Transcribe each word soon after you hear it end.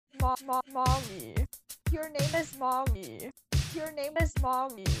Molly. Your name is Molly. Your name is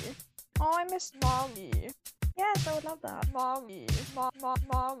Molly. Oh, I miss Molly. Yes, I would love that. Molly.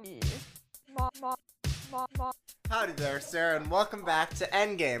 Molly. Howdy there, Sarah, and welcome back to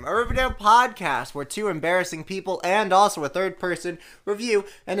Endgame, a Riverdale podcast where two embarrassing people and also a third person review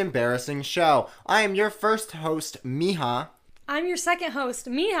an embarrassing show. I am your first host, Mija. I'm your second host,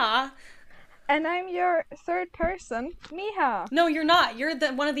 Mija. And I'm your third person, Mija. No, you're not. You're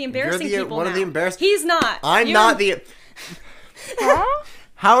one of the embarrassing people one now. of the embarrassing... He's not. I'm not the... Huh?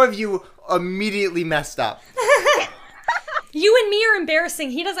 How have you immediately messed up? You and me are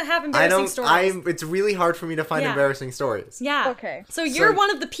embarrassing. He doesn't have embarrassing stories. It's really hard for me to find embarrassing stories. Yeah. Okay. So you're one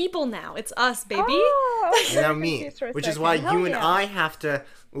of the people now. It's us, baby. Oh, You know me. Which is why Hell you and yeah. I have to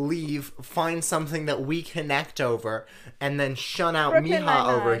leave, find something that we connect over, and then shun out Brooklyn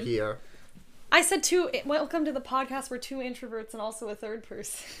Mija over Nine-Nine. here. I said welcome to the podcast. We're two introverts and also a third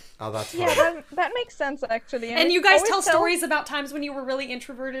person. Oh, that's fine. Yeah, that makes sense, actually. And we you guys always tell stories about times when you were really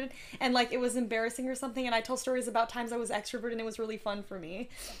introverted and like it was embarrassing or something, and I tell stories about times I was extroverted and it was really fun for me.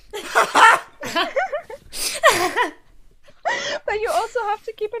 But you also have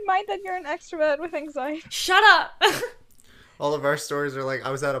to keep in mind that you're an extrovert with anxiety. Shut up! All of our stories are like,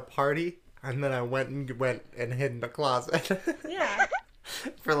 I was at a party, and then I went and hid in the closet. Yeah.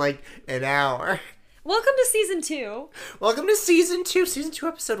 For like an hour. Welcome to season 2. Welcome to season 2,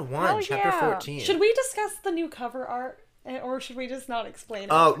 episode 1, Hell chapter yeah. 14. Should we discuss the new cover art? Or should we just not explain it?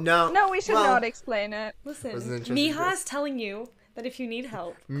 Oh, no. No, we should Well, not explain it. Listen, Wasn't interested Mija in is telling you that if you need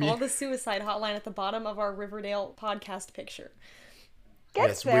help, call the suicide hotline at the bottom of our Riverdale podcast picture. Get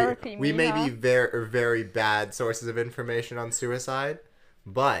Yes, therapy, we may Mija. be very, very bad sources of information on suicide,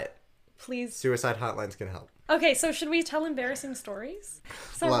 but Please. suicide hotlines can help. Okay, so should we tell embarrassing stories?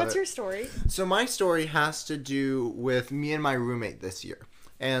 So Love what's it. your story? So my story has to do with me and my roommate this year.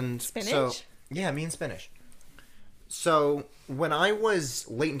 And Spinach? So, yeah, me and Spinach. So when I was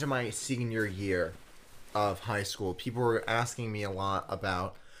late into my senior year of high school, people were asking me a lot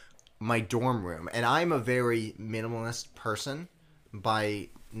about my dorm room. And I'm a very minimalist person by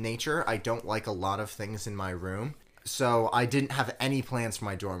nature. I don't like a lot of things in my room. So I didn't have any plans for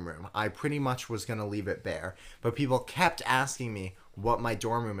my dorm room. I pretty much was going to leave it bare. But people kept asking me what my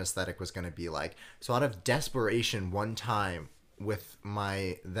dorm room aesthetic was going to be like. So out of desperation, one time with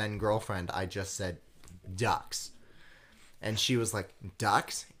my then girlfriend, I just said, ducks. And she was like,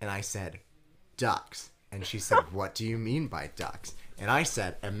 ducks? And I said, ducks. And she said, what do you mean by ducks? And I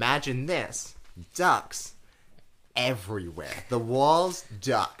said, imagine this, ducks everywhere. The walls,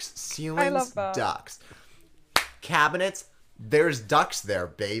 ducks. Ceilings, I love that. ducks. Cabinets, there's ducks there,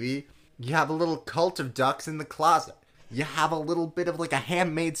 baby. You have a little cult of ducks in the closet. You have a little bit of like a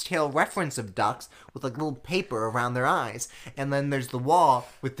Handmaid's Tale reference of ducks with like little paper around their eyes. And then there's the wall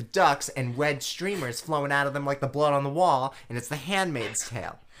with the ducks and red streamers flowing out of them like the blood on the wall. And it's the Handmaid's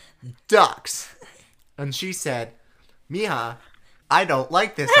Tale. Ducks. And she said, Mija, I don't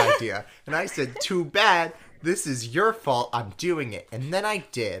like this idea. And I said, too bad. This is your fault. I'm doing it. And then I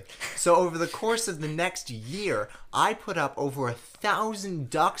did. So over the course of the next year, I put up over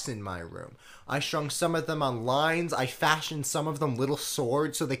 1,000 ducks in my room. I strung some of them on lines. I fashioned some of them little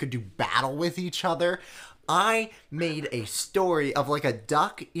swords so they could do battle with each other. I made a story of like a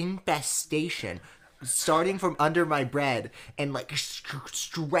duck infestation starting from under my bed and like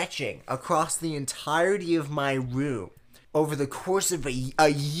stretching across the entirety of my room. Over the course of a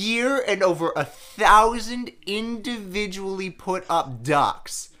year and over 1,000 individually put up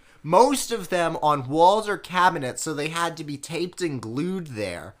ducks. Most of them on walls or cabinets, so they had to be taped and glued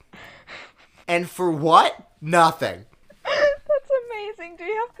there. And for what? Nothing. That's amazing. Do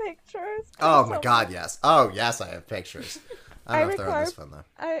you have pictures? Oh my god, yes. Oh, yes, I have pictures. I don't know if they're on this phone, though.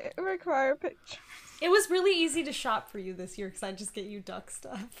 I require pictures. It was really easy to shop for you this year because I just get you duck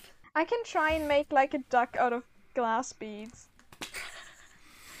stuff. I can try and make like a duck out of glass beads.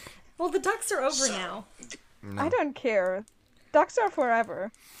 Well, the ducks are over now. No. I don't care. Ducks are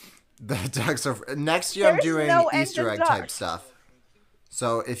forever. The ducks are... Next year I'm There's doing no Easter egg ended type duck. stuff.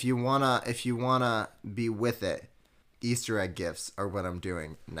 So if you wanna be with it, Easter egg gifts are what I'm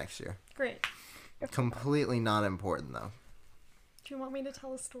doing next year. Great. Completely not important though. Do you want me to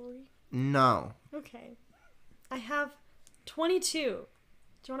tell a story? No. Okay. I have 22. Do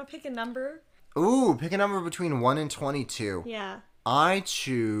you want to pick a number? Ooh, pick a number between 1 and 22. Yeah. I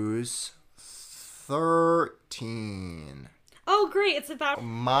choose 13. Oh, great. It's about...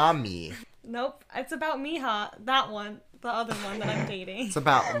 Mommy. Nope. It's about Mija. That one. The other one that I'm dating. It's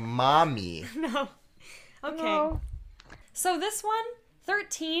about mommy. No. Okay. No. So this one,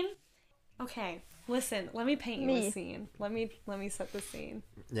 13. Okay. Listen, let me paint you Me. a scene. Let me set the scene.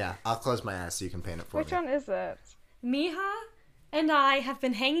 Yeah, I'll close my eyes so you can paint it for Which me. one is it? Mija and I have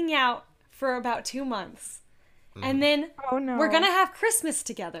been hanging out for about 2 months. And then Oh no. we're going to have Christmas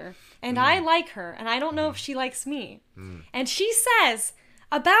together. And I like her. And I don't know if she likes me. And she says,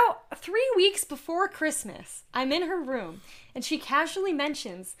 about 3 weeks before Christmas, I'm in her room. And she casually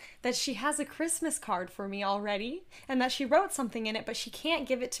mentions that she has a Christmas card for me already. And that she wrote something in it, but she can't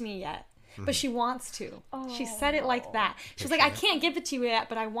give it to me yet. But she wants to. She said it like that. She was like, I can't give it to you yet,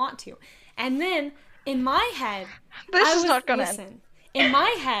 but I want to. And then in my head, This is not gonna end. listen. In my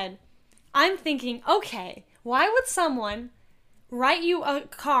head, I'm thinking, okay, why would someone write you a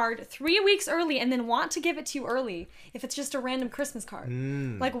card 3 weeks early and then want to give it to you early if it's just a random Christmas card?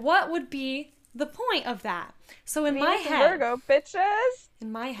 Like, what would be the point of that? So in my Venus and head, Virgo, bitches.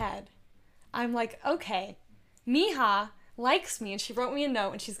 in my head, I'm like, okay, Mija likes me and she wrote me a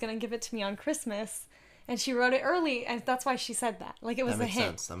note and she's gonna give it to me on Christmas. And she wrote it early, and that's why she said that. Like, it was That a makes hint.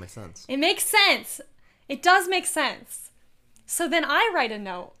 sense. That makes sense. It makes sense. It does make sense. So then I write a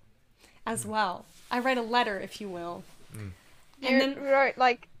note as well. I write a letter, if you will. And You then wrote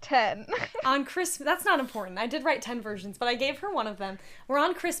like 10. on Christmas, that's not important. I did write 10 versions, but I gave her one of them. We're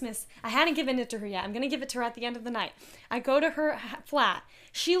on Christmas. I hadn't given it to her yet. I'm going to give it to her at the end of the night. I go to her flat.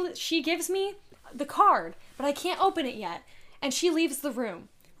 She gives me the card, but I can't open it yet. And she leaves the room.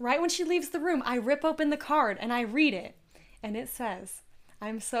 Right when she leaves the room, I rip open the card and I read it. And it says,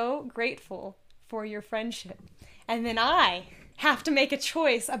 I'm so grateful for your friendship. And then I have to make a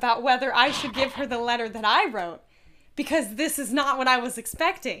choice about whether I should give her the letter that I wrote, because this is not what I was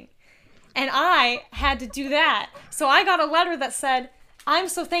expecting. And I had to do that. So I got a letter that said, I'm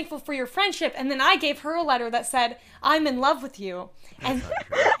so thankful for your friendship. And then I gave her a letter that said, I'm in love with you. And,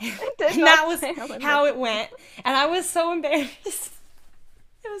 and that was how it went. And I was so embarrassed.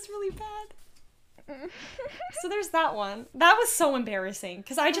 It was really bad. So there's that one. That was so embarrassing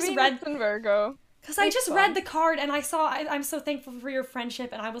because I just read Venus and Virgo. because I just read the card and I saw I'm so thankful for your friendship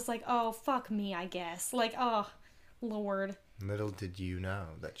and I was like, oh fuck me, I guess. Like, oh Lord. Little did you know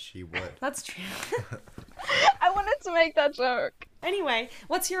that she would. That's true. I wanted to make that joke. Anyway,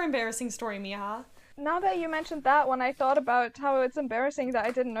 what's your embarrassing story, Mija? Now that you mentioned that one, I thought about how it's embarrassing that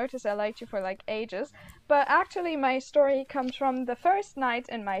I didn't notice I liked you for like ages. But actually, my story comes from the first night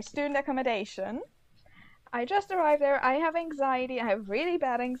in my student accommodation. I just arrived there. I have anxiety. I have really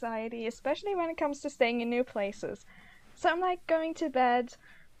bad anxiety, especially when it comes to staying in new places. So I'm like going to bed,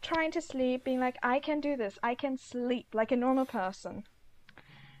 trying to sleep, being like, I can do this. I can sleep like a normal person.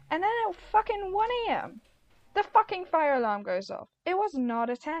 And then at fucking 1 a.m., the fucking fire alarm goes off. It was not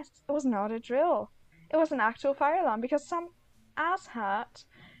a test. It was not a drill. It was an actual fire alarm because some asshat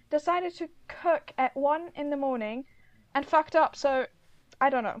decided to cook at 1 in the morning and fucked up. So, I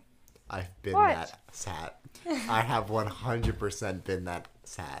don't know. I've been What? that sat. I have 100% been that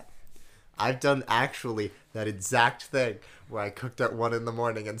sat. I've done actually that exact thing where I cooked at 1 in the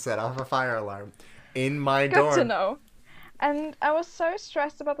morning and set off a fire alarm in my Good dorm. to know. And I was so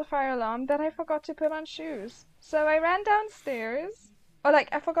stressed about the fire alarm that I forgot to put on shoes. So I ran downstairs. Or like,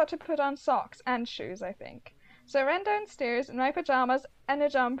 I forgot to put on socks and shoes, I think. So I ran downstairs in my pajamas and a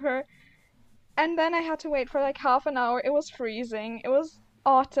jumper. And then I had to wait for like half an hour. It was freezing. It was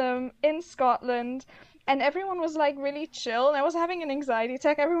autumn in Scotland. And everyone was like really chill. And I was having an anxiety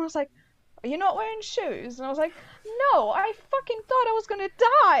attack. Everyone was like, are you not wearing shoes? And I was like, no, I fucking thought I was gonna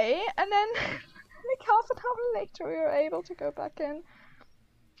die. And then like half an hour later we were able to go back in.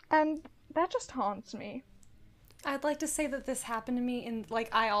 And that just haunts me. I'd like to say that this happened to me in, like,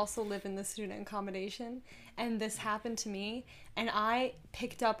 I also live in the student accommodation, and this happened to me, and I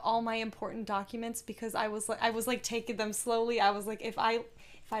picked up all my important documents because I was like taking them slowly. I was like, if I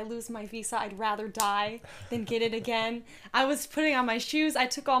lose my visa, I'd rather die than get it again. I was putting on my shoes, I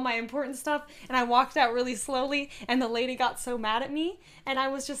took all my important stuff, and I walked out really slowly, and the lady got so mad at me, and I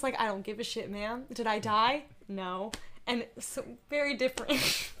was just like, I don't give a shit, ma'am. Did I die? No. And so, very different.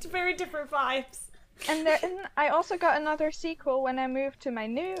 Very different vibes. And then I also got another sequel when I moved to my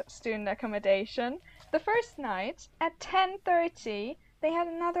new student accommodation. The first night, at 10:30, they had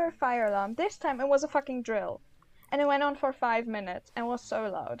another fire alarm. This time it was a fucking drill. And it went on for 5 minutes and was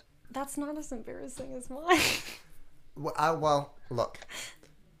so loud. That's not as embarrassing as mine. Well, look.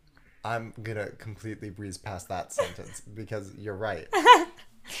 I'm gonna completely breeze past that sentence because you're right.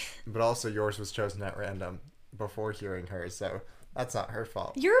 But also yours was chosen at random before hearing hers, so that's not her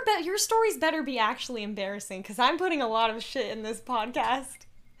fault. Your stories better be actually embarrassing, because I'm putting a lot of shit in this podcast.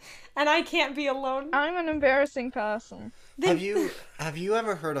 And I can't be alone. I'm an embarrassing person. Have you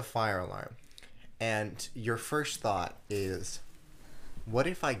ever heard a fire alarm and your first thought is, what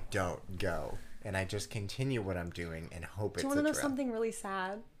if I don't go? and I just continue what I'm doing and hope it's Do you a want to know drill. something really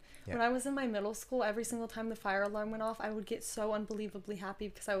sad? Yeah. When I was in my middle school, every single time the fire alarm went off, I would get so unbelievably happy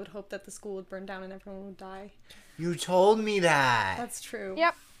because I would hope that the school would burn down and everyone would die. You told me that. That's true.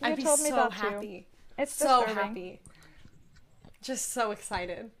 Yep, you I'd be told me so that happy. too. It's So disturbing. happy. Just so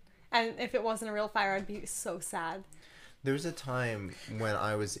excited. And if it wasn't a real fire, I'd be so sad. There was a time when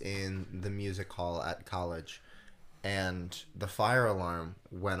I was in the music hall at college, and the fire alarm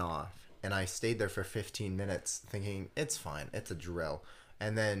went off, and I stayed there for 15 minutes thinking, it's fine, it's a drill.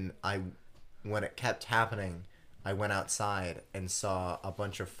 And then when it kept happening, I went outside and saw a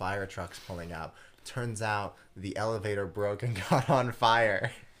bunch of fire trucks pulling out. Turns out the elevator broke and got on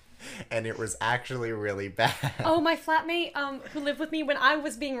fire. And it was actually really bad. Oh, my flatmate, who lived with me, when I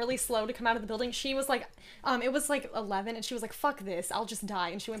was being really slow to come out of the building, she was like, it was like 11, and she was like, fuck this, I'll just die,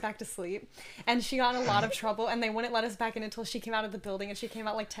 and she went back to sleep. And she got in a lot of trouble, and they wouldn't let us back in until she came out of the building, and she came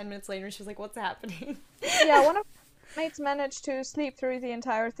out like 10 minutes later, and she was like, what's happening? Yeah, one of my mates managed to sleep through the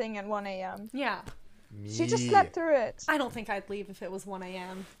entire thing at 1 a.m. Yeah. She just slept through it. I don't think I'd leave if it was 1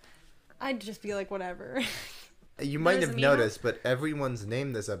 a.m. I'd just be like, whatever. You might There's have a mija? noticed, but everyone's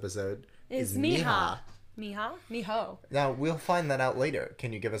name this episode Is is mija. Mija. Mija? Miho. Now, we'll find that out later.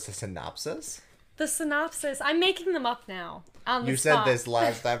 Can you give us a synopsis? The synopsis, I'm making them up now. On the You said spot. this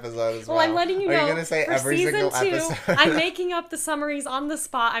last episode as well. Well, I'm letting you know. Are you going to say for every season single 2, episode? I'm making up the summaries on the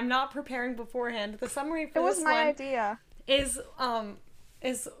spot. I'm not preparing beforehand. The summary for It was this my one idea. is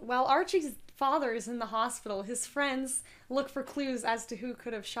while Archie's father is in the hospital, his friends look for clues as to who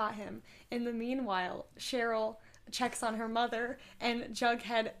could have shot him. In the meanwhile, Cheryl checks on her mother, and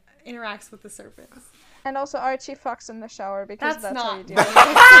Jughead interacts with the serpents. And also Archie fucks in the shower because That's that's how you not do part it.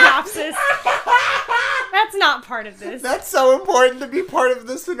 of the synopsis. That's not part of this. That's so important to be part of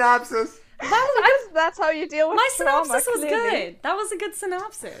the synopsis. That's how you deal with My trauma, synopsis was clearly. good. That was a good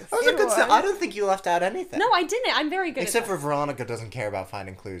synopsis. That was a It good was. I don't think you left out anything. No, I didn't. I'm very good Except at for that. Veronica doesn't care about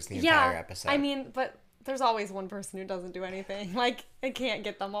finding clues the Yeah, entire episode. I mean, but there's always one person who doesn't do anything. Like, I can't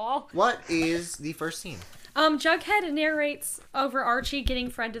get them all. What is the first scene? Jughead narrates over Archie getting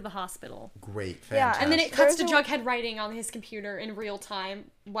Fred to the hospital. Great, Yeah, fantastic. And then it cuts to There's a- Jughead writing on his computer in real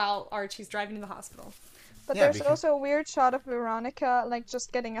time while Archie's driving to the hospital. But Yeah, there's because- also a weird shot of Veronica, like,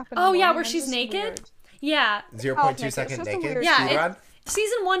 just getting up in the Oh, yeah, morning where and she's just naked? weird. Yeah. 0.2 It's second just a naked weird- Yeah, speed it- run?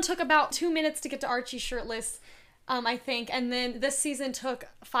 Season 1 took about 2 minutes to get to Archie shirtless, I think. And then this season took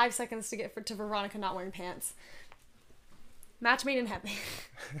 5 seconds to get to Veronica not wearing pants. Match made in heaven.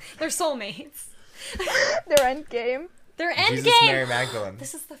 They're soulmates. Their end game. They're Jesus, endgame. Mary Magdalene.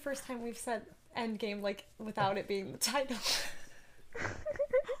 This is the first time we've said endgame, like, without it being the title.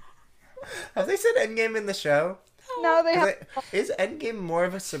 Have they said Endgame in the show? No, they Is, have. is Endgame more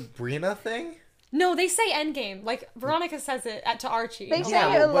of a Sabrina thing? No, they say endgame. Like, Veronica says it to Archie. They Okay. say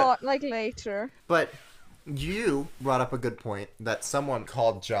Yeah, it a but- lot, like, later. But you brought up a good point that someone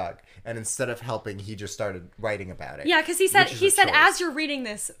called Jug, and instead of helping, he just started writing about it. Yeah, because he Which is a choice. as you're reading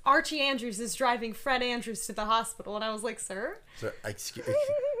this, Archie Andrews is driving Fred Andrews to the hospital, and I was like, sir? So, excuse, He's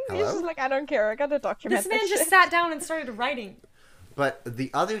hello? just like, I don't care, I gotta document This man just shit. sat down and started writing. But the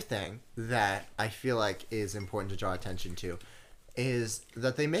other thing that I feel like is important to draw attention to is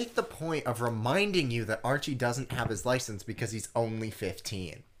that they make the point of reminding you that Archie doesn't have his license because he's only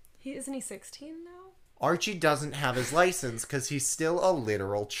 15. Isn't he 16 now? Archie doesn't have his license because he's still a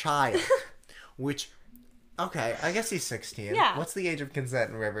literal child. Which, okay, I guess he's 16. Yeah. What's the age of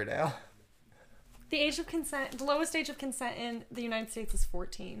consent in Riverdale? The age of consent, the lowest age of consent in the United States is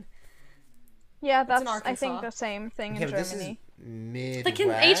 14. Yeah, in that's, I Arkansas. think, the same thing Yeah, in but this is Germany. Midwest.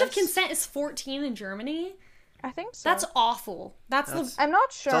 The age of consent is 14 in Germany? I think so. That's awful. That's- I'm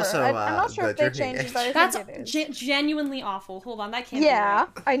not sure. also, I'm not sure the if they drinking changed it, age. but I That's think it is. genuinely awful. Hold on, that can't Yeah,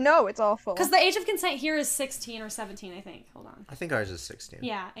 be right. I know, it's awful. Because the age of consent here is 16 or 17, I think. Hold on. I think ours is 16.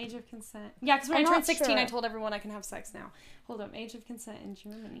 Yeah, age of consent. Yeah, because when I'm I turned not 16, I sure. told everyone I can have sex now. Hold on, age of consent in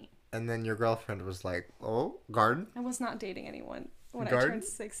Germany. And then your girlfriend was like, oh, garden? I was not dating anyone when I Garden? turned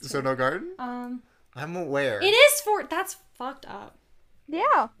 16. So no garden? I'm aware. It is that's fucked up.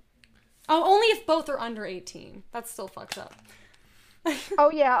 Yeah. Oh, only if both are under 18. That's still fucked up. Oh,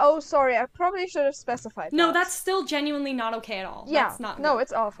 yeah. Oh, sorry. I probably should have specified No, that. that's still genuinely not okay at all. Yeah. That's not no, good.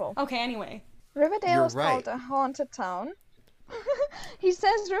 it's awful. Okay, anyway. Riverdale You're is right. called a haunted town. He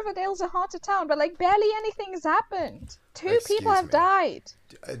says Riverdale's a haunted town, but, like, barely anything has happened. Two Excuse people have me. died.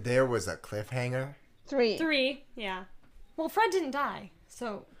 There was a cliffhanger. 3. 3, yeah. Well, Fred didn't die,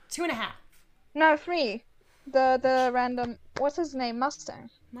 so 2.5. No, 3. The random... What's his name? Mustang.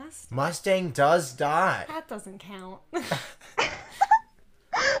 Mustang does die. That doesn't count.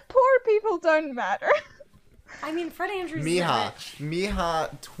 Poor people don't matter. I mean, Fred Andrews Mija. is rich.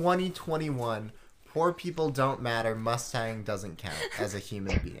 Mija 2021. Poor people don't matter. Mustang doesn't count as a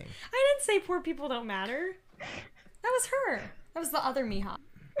human being. I didn't say poor people don't matter. That was her. That was the other Mija.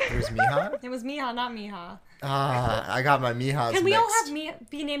 It was Mija? It was Mija, not Mija. I got my Mijas Can we mixed. all have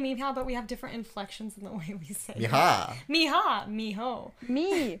be named Mija, but we have different inflections in the way we say it? Mija. Mija. Miho.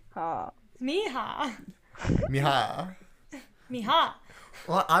 Mija. Mija. Mija. Mija.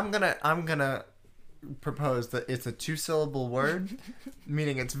 Well, I'm gonna propose that it's a 2-syllable word,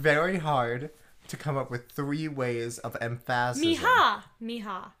 meaning it's very hard to come up with 3 ways of emphasis. Mija.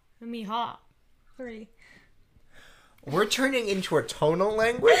 Mija. Mija. 3. We're turning into a tonal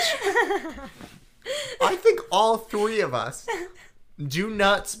language? I think all 3 of us do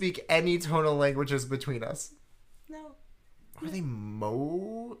not speak any tonal languages between us. No. Are they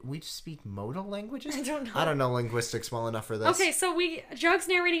we just speak modal languages? I don't know. I don't know linguistics well enough for this. Okay, so Jug's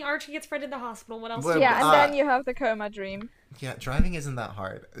narrating Archie gets Fred in the hospital. What else? Well, Yeah, and then you have the coma dream. Yeah, driving isn't that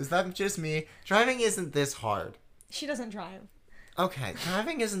hard. Is that just me? Driving isn't this hard. She doesn't drive. Okay,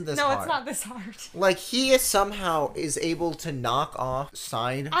 driving isn't this No, hard. it's not this hard. Like, he somehow is able to knock off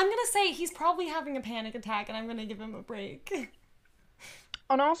side. I'm gonna say he's probably having a panic attack, and I'm gonna give him a break.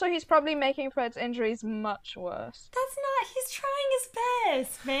 And also, he's probably making Fred's injuries much worse. That's not. He's trying his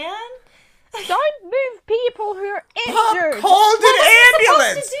best, man. Don't move people who are Pop injured! called an What was he ambulance!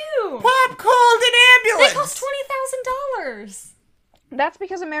 supposed to do? Pop called an They ambulance! cost $20,000. That's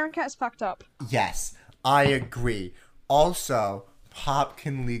because America is fucked up. Yes, I agree. Also, Pop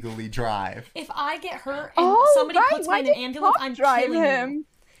can legally drive. If I get hurt and somebody puts me Why in an didn't ambulance, Pop I'm drive killing him? you.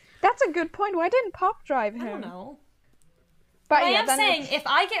 That's a good point. Why didn't Pop drive him? I don't know. But I yeah, am then saying, if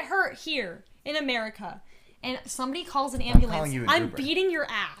I get hurt here in America and somebody calls an ambulance, calling you an I'm Uber. beating your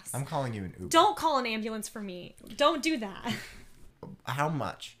ass. I'm calling you an Uber. Don't call an ambulance for me. Don't do that. How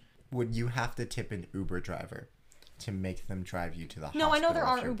much would you have to tip an Uber driver to make them drive you to the hospital? No, I know there if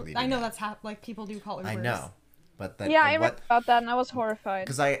are you're Uber. bleeding I know out? that's how like people do call Ubers. I know, but then yeah, I read about that and I was horrified.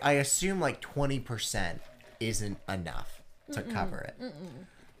 because I assume like 20% isn't enough to cover it.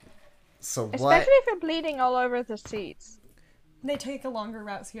 So what? Especially if you're bleeding all over the seats. They take a longer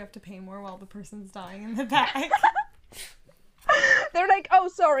route, so you have to pay more while the person's dying in the back. They're like, oh,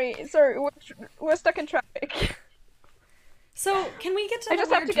 sorry, we're stuck in traffic. So, can we get to I the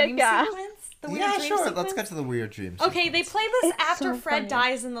just have weird to get dream gas. sequence? The weird Yeah, dream sure. sequence? Let's get to the weird dreams. Okay, they play this It's after so Fred funny.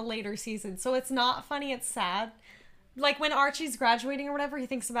 dies in the later season, so it's not funny, it's sad. Like when Archie's graduating or whatever, he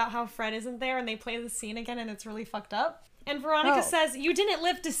thinks about how Fred isn't there, and they play the scene again, and it's really fucked up. And Veronica Oh. says, "You didn't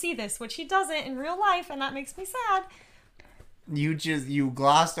live to see this," which he doesn't in real life, and that makes me sad. You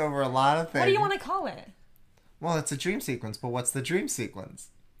glossed over a lot of things. What do you want to call it? Well, it's a dream sequence, but what's the dream sequence?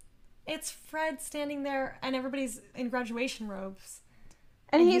 It's Fred standing there, and everybody's in graduation robes.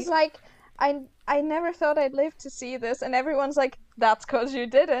 And he's like, I never thought I'd live to see this. And everyone's like, that's because you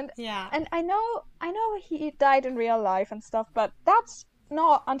didn't. Yeah. And I know he died in real life and stuff, but that's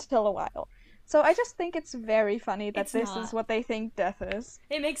not until a while. So I just think it's very funny that It's this not. is what they think death is.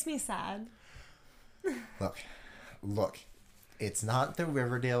 It makes me sad. Look. It's not the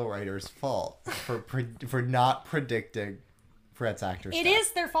Riverdale writers' fault for not predicting Fred's actor's It death.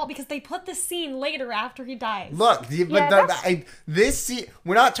 is their fault because they put the scene later after he dies. Look, this scene,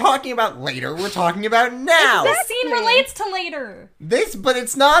 we're not talking about later. We're talking about now. This scene Exactly. relates to later. But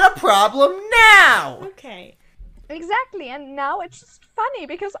it's not a problem now. Okay. Exactly, and now it's just funny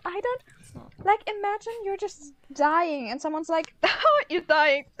because I don't... Like, imagine you're just dying and someone's like, oh, you're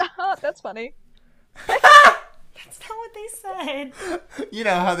dying. That's funny. That's not what they said. You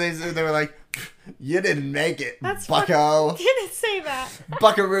know how they were like, you didn't make it, That's bucko. Didn't say that.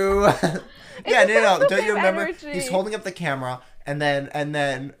 Buckaroo. Yeah, no. the Don't you same remember? energy. He's holding up the camera, and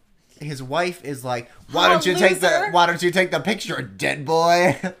then his wife is like, Oh, "Why don't you take loser. the picture, dead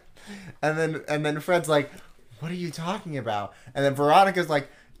boy?" And then Fred's like, "What are you talking about?" And then Veronica's like,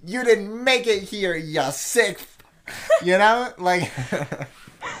 "You didn't make it here, you sick." You know, like.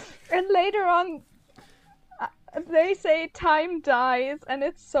 And later on, they say time dies, and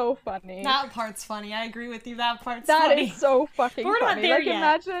it's so funny. That part's funny. I agree with you. That part's That funny. is so fucking But we're not funny. there Like, yet.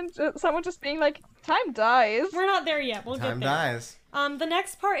 imagine someone just being like, time dies. We're not there yet. We'll Time get there. dies. The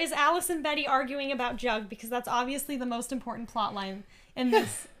next part is Alice and Betty arguing about Jug because that's obviously the most important plot line in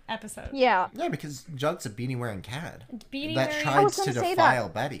this episode. Yeah. Yeah, because Jug's a beanie-wearing cat Beanie that wearing- tries was to gonna say defile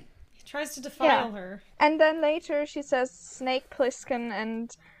Betty. He tries to defile Yeah. her. And then later she says Snake Plissken,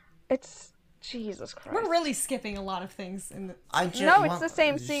 and it's... Jesus Christ. We're really skipping a lot of things in the. No, it's the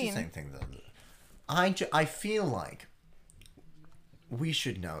same it's scene. The same thing, though. I feel like we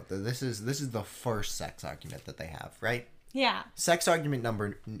should know that this is the first sex argument that they have, right? Yeah. Sex argument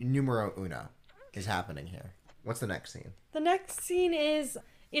numero uno is happening here. What's the next scene? The next scene is,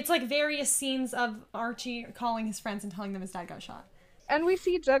 it's like various scenes of Archie calling his friends and telling them his dad got shot. And we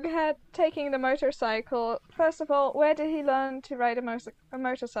see Jughead taking the motorcycle. First of all, where did he learn to ride a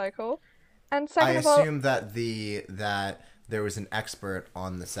motorcycle? And second I of all... assume that there was an expert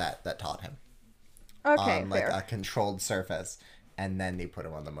on the set that taught him. Okay, on like fair. a controlled surface, and then they put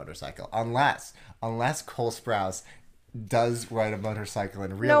him on the motorcycle. Unless Cole Sprouse does ride a motorcycle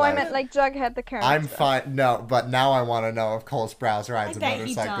in real life. No, I meant like Jughead the character. I'm fine. No, but now I want to know if Cole Sprouse rides a bet he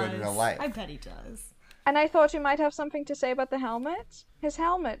motorcycle in does. real life. I bet he does. And I thought you might have something to say about the helmet. His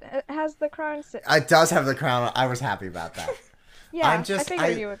helmet has the crown. It does have the crown. I was happy about that. Yeah, I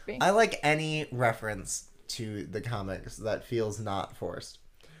figured you would be. I like any reference to the comics that feels not forced.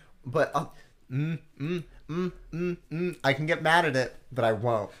 But I can get mad at it, but I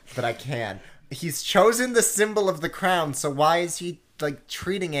won't. But I can. He's chosen the symbol of the crown, so why is he like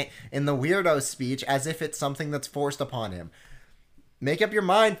treating it in the weirdo speech as if it's something that's forced upon him? Make up your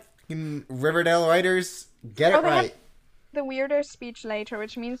mind, Riverdale writers. Get it they have right. the weirder speech later,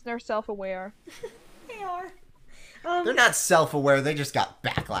 which means they're self-aware. They are. They're not self-aware. They just got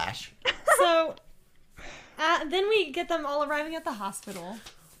backlash. So, then we get them all arriving at the hospital.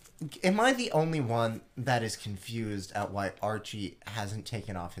 Am I the only one that is confused at why Archie hasn't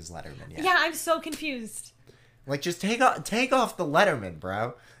taken off his Letterman yet? Yeah, I'm so confused. Like, just take off the Letterman,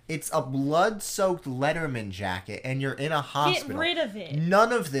 bro. It's a blood-soaked Letterman jacket, and you're in a hospital. Get rid of it.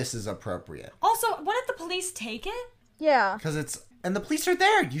 None of this is appropriate. Also, wouldn't the police take it? Yeah. Because and the police are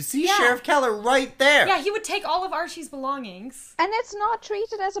there. You see Yeah. Sheriff Keller right there. Yeah, he would take all of Archie's belongings. And it's not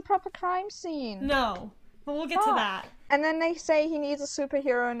treated as a proper crime scene. No. But we'll get to Fuck. that. And then they say he needs a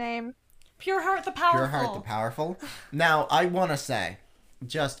superhero name. Pure Heart the Powerful. Pure Heart the Powerful. Now, I want to say,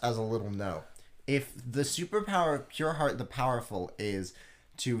 just as a little note, if the superpower of Pure Heart the Powerful is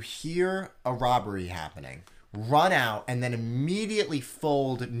to hear a robbery happening, run out, and then immediately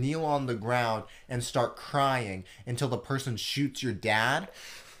fold, kneel on the ground, and start crying until the person shoots your dad,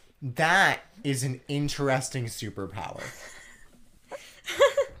 that is an interesting superpower.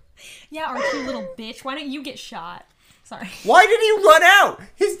 Yeah, Archie, you little bitch. Why don't you get shot? Sorry. Why did he run out?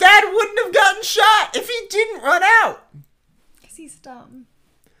 His dad wouldn't have gotten shot if he didn't run out. Because he's dumb.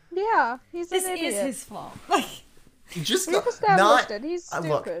 Yeah, he's This an idiot. is his fault. Like, Just We've established it. He's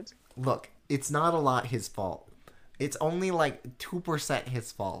stupid. Look, it's not a lot his fault. It's only like 2%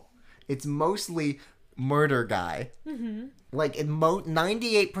 his fault. It's mostly murder guy. Mm-hmm. Like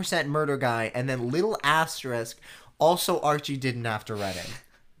 98% murder guy, and then little asterisk. Also, Archie didn't have to Reading.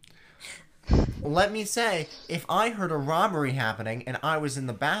 Let me say, if I heard a robbery happening and I was in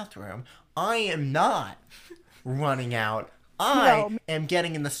the bathroom, I am not running out. I am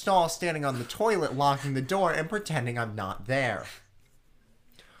getting in the stall, standing on the toilet, locking the door, and pretending I'm not there.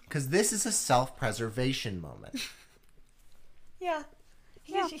 Because this is a self-preservation moment. yeah.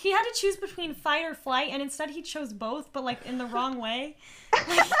 He had to choose between fight or flight, and instead he chose both, but like in the wrong way.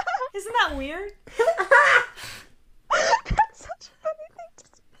 Like, isn't that weird? That's such a funny thing to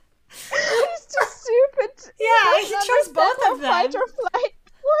say. He's just stupid. Yeah, He he doesn't chose both understand of them. how fight or flight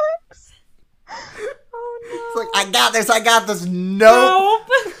works. Oh no. It's like, I got this. Nope.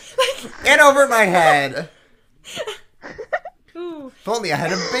 Nope. Get over my head. Ooh. If only I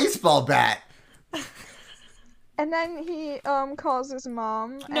had a baseball bat. And then he calls his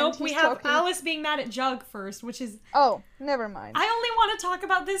mom. Nope, and we he's have talking... Alice being mad at Jug first, which is... Oh, never mind. I only want to talk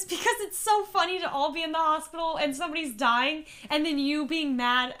about this because it's so funny to all be in the hospital and somebody's dying, and then you being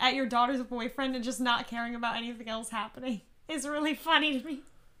mad at your daughter's boyfriend and just not caring about anything else happening is really funny to me.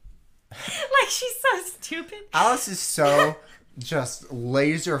 Like, she's so stupid. Alice is so just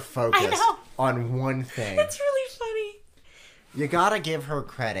laser I focused know. on one thing. It's really funny. You gotta give her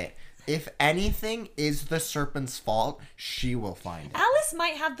credit. If anything is the serpent's fault, she will find it. Alice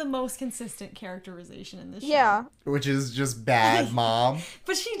might have the most consistent characterization in this show. Yeah. Which is just bad, Mom.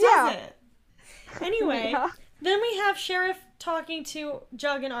 But she does Yeah. it. Anyway, Yeah. then we have Sheriff talking to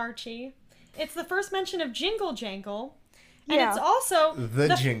Jug and Archie. It's the first mention of Jingle Jangle. And Yeah. it's also...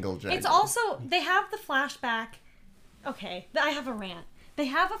 The Jingle Jangle. It's also... They have the flashback... Okay, I have a rant. They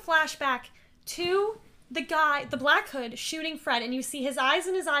have a flashback to the guy, the Black Hood, shooting Fred, and you see his eyes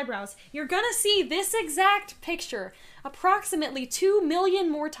and his eyebrows. You're gonna see this exact picture approximately 2 million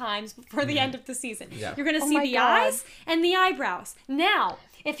more times before the end of the season. Yeah. You're gonna see my the God. eyes and the eyebrows. Now,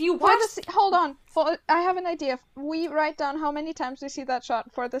 if you watch... Hold on. I have an idea. We write down how many times we see that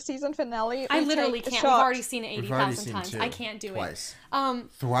shot for the season finale. I We literally take a can't. shot. We've already seen it We've already 80,000 seen times. two. I can't do Twice.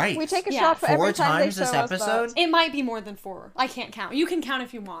 it. Thrice. We take a Yeah. shot for 4 every time times they this show us that. episode? It might be more than 4. I can't count. You can count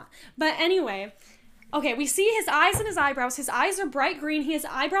if you want. But anyway, okay, we see his eyes and his eyebrows. His eyes are bright green. His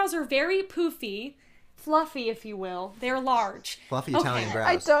eyebrows are very poofy. fluffy, if you will. They're large. Fluffy Okay. Italian I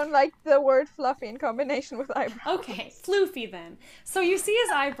brows. don't like the word fluffy in combination with eyebrows. Okay, floofy then. So you see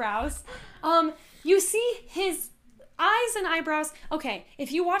his eyebrows. You see his eyes and eyebrows. Okay,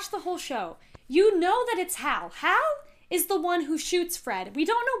 if you watch the whole show, you know that it's Hal. Hal is the one who shoots Fred. We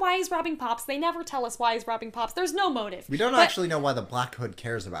don't know why he's robbing Pops. They never tell us why he's robbing Pops. There's no motive. We don't But- actually know why the Black Hood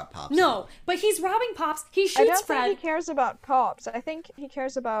cares about Pops. No, but he's robbing Pops. He I shoots don't Fred. think he cares about Pops. I think he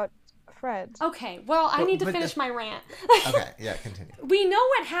cares about Fred. Okay, well, I need to but finish the- my rant. Okay, yeah, continue. We know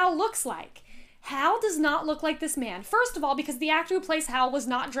what Hal looks like. Hal does not look like this man. First of all, because the actor who plays Hal was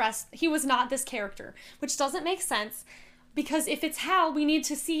not dressed, he was not this character, which doesn't make sense. Because if it's Hal, we need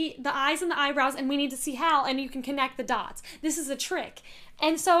to see the eyes and the eyebrows, and we need to see Hal, and you can connect the dots. This is a trick.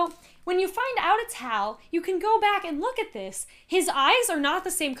 And so, when you find out it's Hal, you can go back and look at this. His eyes are not the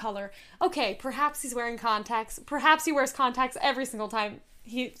same color. Okay, perhaps he's wearing contacts. Perhaps he wears contacts every single time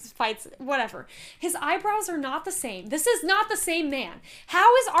he fights, whatever. His eyebrows are not the same. This is not the same man.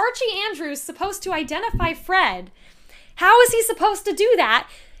 How is Archie Andrews supposed to identify Fred? How is he supposed to do that?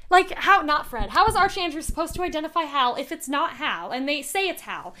 Like, not Fred. How is Archie Andrews supposed to identify Hal if it's not Hal? And they say it's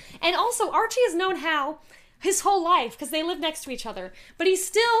Hal. And also, Archie has known Hal his whole life because they live next to each other. But he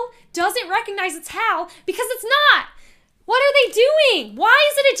still doesn't recognize it's Hal because it's not. What are they doing? Why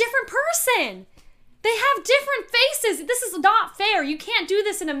is it a different person? They have different faces. This is not fair. You can't do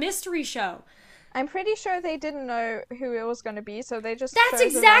this in a mystery show. I'm pretty sure they didn't know who it was going to be, so they just That's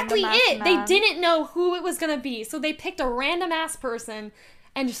chose a exactly random-ass it. They man. didn't know who it was going to be. So they picked a random ass person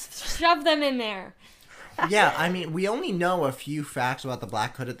and just shoved them in there. Yeah, I mean, we only know a few facts about the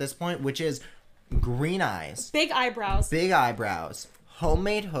Black Hood at this point, which is green eyes, Big eyebrows. big eyebrows,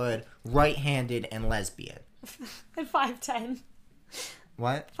 homemade hood, right-handed, and lesbian. And 5'10".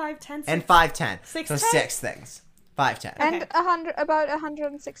 What? 5'10". And 5'10". So 6'10"? 6 things. 5'10". And Okay. about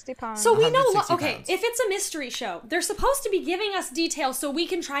 160 pounds. So we know 160 okay, pounds. if it's a mystery show, they're supposed to be giving us details so we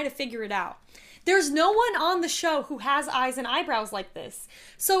can try to figure it out. There's no one on the show who has eyes and eyebrows like this.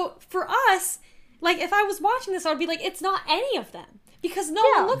 So for us, like if I was watching this, I would be like, it's not any of them. Because no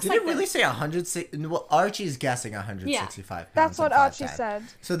Yeah. one looks Did like it really this. say 160? Well, Archie's guessing 165 pounds. That's what and Archie 5'10". said.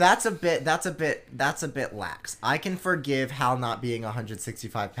 So that's a bit lax. I can forgive Hal not being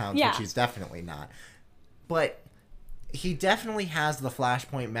 165 pounds, Yeah. which he's definitely not. But he definitely has the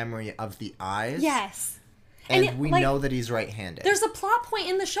flashpoint memory of the eyes. Yes. And it, we like, know that he's right-handed. There's a plot point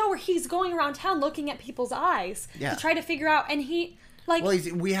in the show where he's going around town looking at people's eyes Yeah. to try to figure out, and he like Well,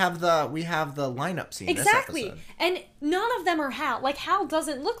 we have the lineup scene. exactly, This episode. and none of them are Hal. Like Hal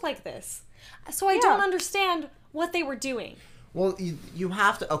doesn't look like this, so I Yeah. don't understand what they were doing. Well, you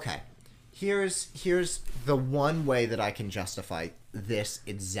have to. Okay, here's the one way that I can justify this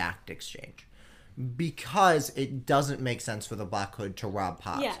exact exchange, because it doesn't make sense for the Black Hood to rob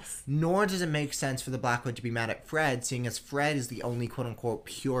Pops. Yes. Nor does it make sense for the Black Hood to be mad at Fred, seeing as Fred is the only quote unquote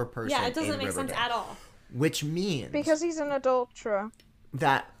pure person. Yeah, it doesn't in make sense Riverdale. at all. Which means Because he's an adulterer.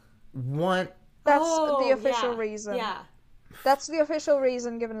 that one. That's Oh, the official yeah. reason. Yeah, That's the official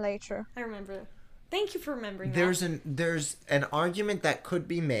reason given later. I remember. Thank you for remembering There's that. there's an argument that could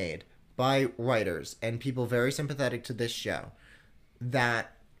be made by writers and people very sympathetic to this show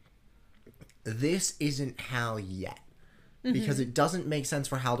that this isn't Hal yet. Because it doesn't make sense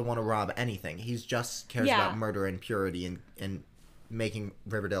for Hal to want to rob anything. He's just cares Yeah. about murder and purity and making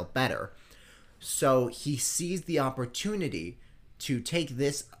Riverdale better. So he sees the opportunity to take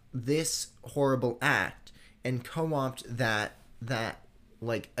this horrible act and co-opt that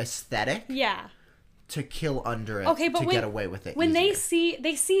like aesthetic Yeah. to kill under it Okay, but to when, get away with it. when easier.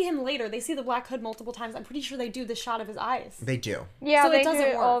 they see him later, they see the Black Hood multiple times. I'm pretty sure they do the shot of his eyes. They do. Yeah, So it they doesn't do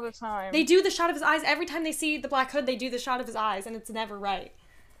it all work. the time. They do the shot of his eyes every time they see the Black Hood. They do the shot of his eyes, and it's never right.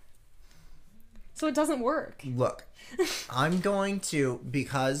 So it doesn't work. Look, I'm going to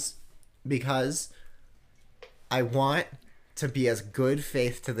because I want to be as good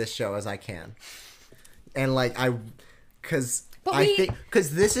faith to this show as I can. And like because But I we- think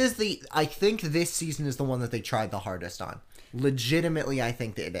because this is I think this season is the one that they tried the hardest on. Legitimately, I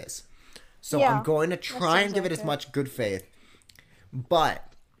think that it is. So Yeah, I'm going to try and seems give it like as it. much good faith.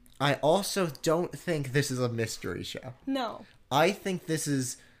 But I also don't think this is a mystery show. No. I think this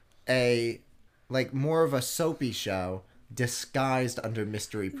is a like more of a soapy show disguised under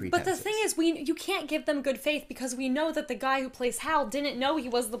mystery But pretenses. the thing is, you can't give them good faith because we know that the guy who plays Hal didn't know he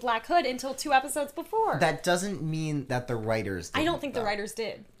was the Black Hood until 2 episodes before. that doesn't mean that the writers did. I don't think the writers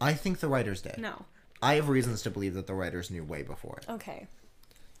did. I think the writers did. No. I have reasons to believe that the writers knew way before it. Okay.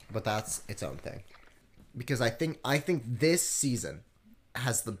 But that's its own thing. Because I think this season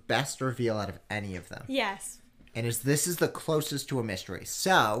has the best reveal out of any of them. Yes. and this is the closest to a mystery.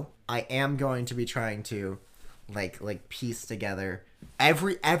 So I am going to be trying to like piece together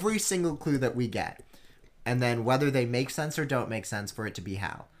every single clue that we get, and then whether they make sense or don't make sense for it to be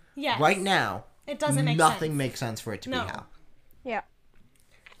Hal. Yes. Right now, It doesn't make nothing sense. makes sense for it to be No. Hal. Yeah.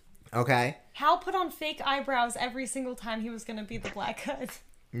 Okay? Hal put on fake eyebrows every single time he was going to be the Black Hood.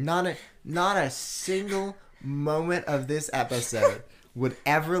 Not a single moment of this episode would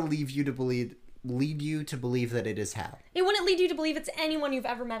ever lead you to believe that it is Hal. It wouldn't lead you to believe it's anyone you've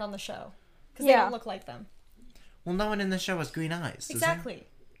ever met on the show. Because Yeah. they don't look like them. Well, no one in the show has green eyes. does there? Exactly.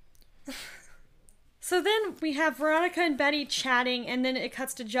 So then we have Veronica and Betty chatting, and then it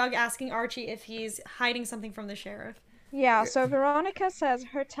cuts to Jug asking Archie if he's hiding something from the sheriff. Yeah, so Veronica says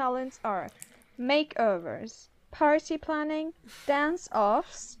her talents are makeovers, party planning,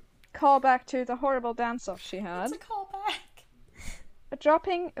 dance-offs, callback to the horrible dance-off she had, It's a callback.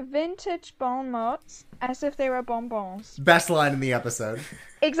 dropping vintage bon mots as if they were bonbons. Best line in the episode.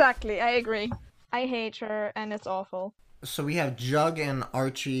 Exactly, I agree. I hate her, and it's awful. So we have Jug and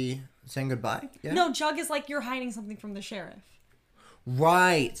Archie saying goodbye? Yeah? No, Jug is like, you're hiding something from the sheriff.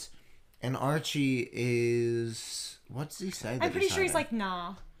 Right. And Archie is... What does he say? I'm pretty sure he's like,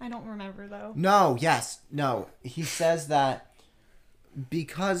 nah. I don't remember, though. No, yes. No. He says that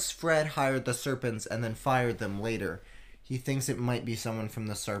because Fred hired the Serpents and then fired them later, he thinks it might be someone from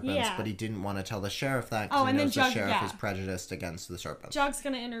the Serpents, Yeah. but he didn't want to tell the sheriff that Oh, because he and then knows the Jug- sheriff yeah. is prejudiced against the Serpents. Jug's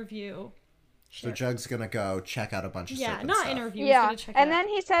gonna interview. So Jug's gonna go check out a bunch of Yeah, Serpent not stuff. interview. He's Yeah, gonna check and it out. then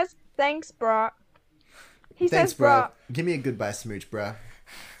he says, thanks, brah. He Thanks, says, bro. brah. Give me a goodbye smooch, bro.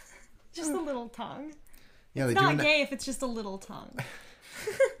 Just a little tongue. Yeah, It's they're not doing that. gay if it's just a little tongue.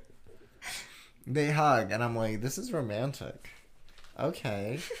 They hug, and I'm like, this is romantic.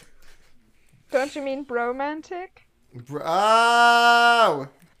 Okay. Don't you mean bromantic? Bro!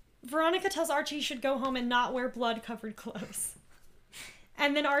 Veronica tells Archie he should go home and not wear blood-covered clothes.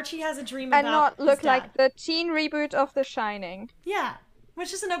 And then Archie has a dream And about not his look dad. like the teen reboot of The Shining. Yeah,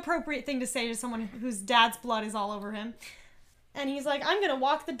 which is an appropriate thing to say to someone whose dad's blood is all over him. And he's like, I'm gonna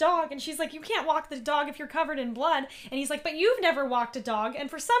walk the dog. And she's like, you can't walk the dog if you're covered in blood. And he's like, but you've never walked a dog. And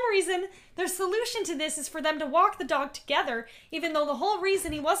for some reason, their solution to this is for them to walk the dog together, even though the whole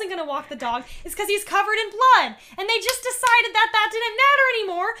reason he wasn't gonna walk the dog is because he's covered in blood. And they just decided that that didn't matter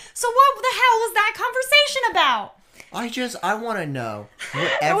anymore. So what the hell was that conversation about? I want to know what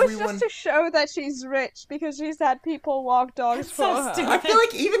It was everyone... just to show that she's rich because she's had people walk dogs That's for so her. stupid. I feel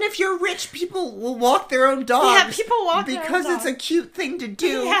like even if you're rich, people will walk their own dogs. Yeah, people walk their own because it's a dogs. cute thing to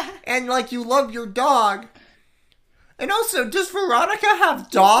do, Yeah. and like you love your dog. And also, does Veronica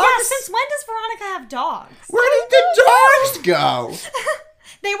have dogs? Yeah, since when does Veronica have dogs? Where did the dogs go?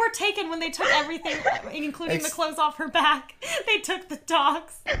 They were taken when they took everything, including the clothes off her back. They took the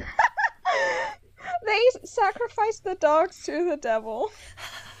dogs. They sacrificed the dogs to the devil.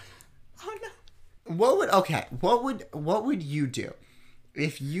 Oh no. What would you do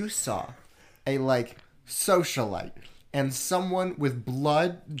if you saw a like socialite and someone with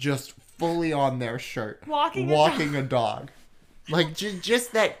blood just fully on their shirt Walking a dog? Like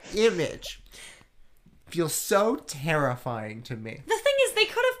just that image feels so terrifying to me. The thing is, they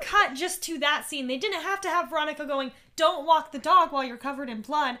could have cut just to that scene. They didn't have to have Veronica going, don't walk the dog while you're covered in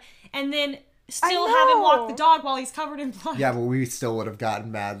blood, and then still have him walk the dog while he's covered in blood. Yeah, but we still would have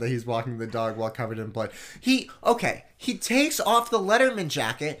gotten mad that he's walking the dog while covered in blood. He takes off the Letterman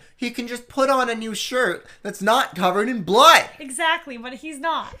jacket. He can just put on a new shirt that's not covered in blood. Exactly, but he's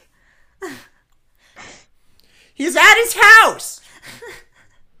not. He's at his house.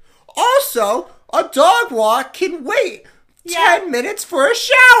 Also, a dog walk can wait 10 minutes for a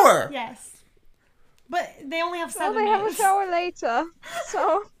shower. Yes. But they only have Well, 7 they have a minutes. shower later.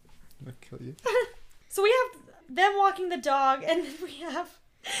 So, I'll kill you. So we have them walking the dog, and then we have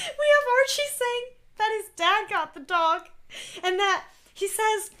Archie saying that his dad got the dog, and that he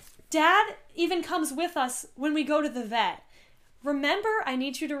says, Dad even comes with us when we go to the vet. Remember, I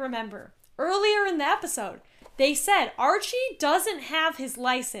need you to remember, earlier in the episode, they said Archie doesn't have his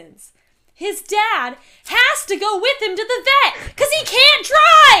license. His dad has to go with him to the vet because he can't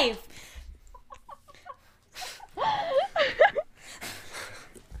drive.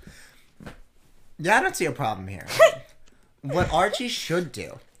 Yeah, I don't see a problem here. What Archie should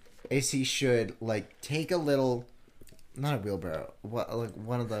do is he should like take a little, not a wheelbarrow, what like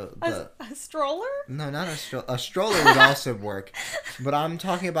one of the A stroller? no, not a stroller would also work, but I'm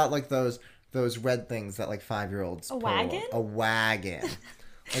talking about like those red things that like 5-year-olds pull. wagon? A wagon,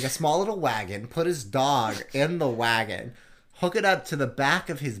 like a small little wagon. Put his dog in the wagon, hook it up to the back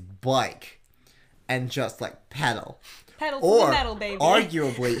of his bike, and just like pedal. Pedal to Or, the metal, baby.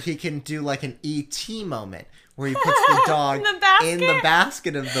 arguably, he can do like an E.T. moment where he puts the dog In in the the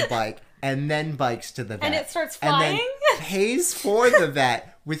basket of the bike and then bikes to the vet. And it starts and flying? then pays for the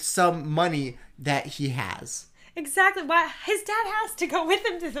vet with some money that he has. Exactly. Why his dad has to go with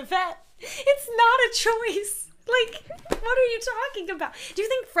him to the vet. It's not a choice. Like, what are you talking about? Do you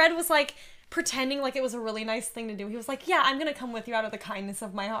think Fred was like pretending like it was a really nice thing to do? He was like, yeah, I'm gonna come with you out of the kindness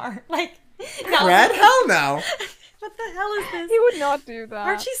of my heart. Like, no. Fred? Hell no. What the hell is this? He would not do that.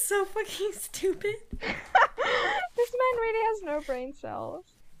 Archie's so fucking stupid. This man really has no brain cells.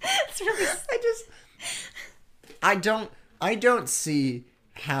 It's really. I don't see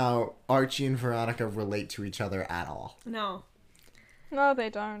how Archie and Veronica relate to each other at all. No. No, they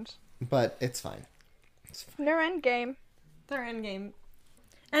don't. But it's fine. Their endgame. They're endgame.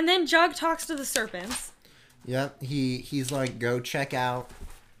 And then Jug talks to the serpents. Yep, he's like, go check out.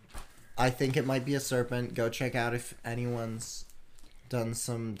 I think it might be a serpent. Go check out if anyone's done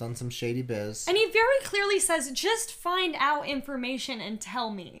some shady biz. And he very clearly says, just find out information and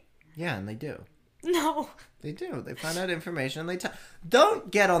tell me. Yeah, and they do. No. They do. They find out information and they tell. Don't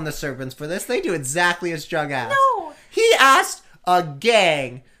get on the serpents for this. They do exactly as Jug asked. No. He asked a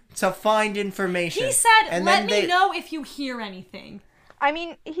gang to find information. He said, and let then me know if you hear anything. I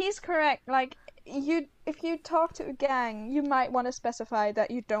mean, he's correct. Like, if you talk to a gang, you might want to specify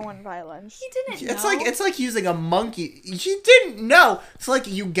that you don't want violence. He didn't know. It's like using a monkey. She didn't know. It's like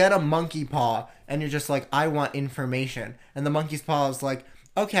you get a monkey paw and you're just like, I want information, and the monkey's paw is like,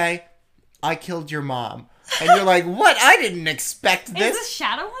 okay, I killed your mom, and you're like, what? I didn't expect this. Is this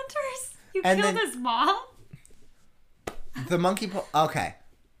Shadowhunters? You And killed then- his mom? The monkey paw. Okay.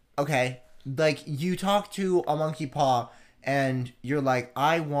 Like, you talk to a monkey paw and you're like,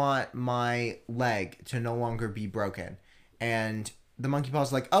 I want my leg to no longer be broken. And the monkey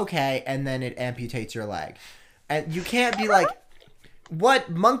paw's like, okay, and then it amputates your leg. And you can't be like, what,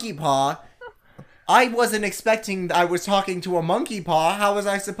 monkey paw? I wasn't expecting I was talking to a monkey paw. How was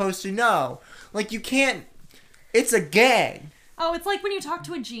I supposed to know? Like, you can't. It's a gang. Oh, it's like when you talk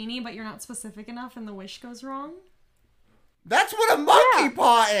to a genie, but you're not specific enough and the wish goes wrong. That's what a monkey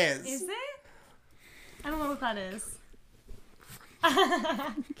paw is. Is it? I don't know what that is. I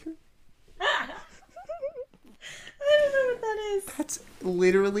don't know what that is. That's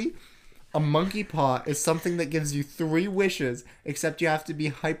literally a monkey paw is something that gives you 3 wishes, except you have to be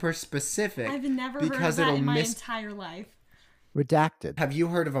hyper specific. I've never heard of that in my entire life. Redacted. Have you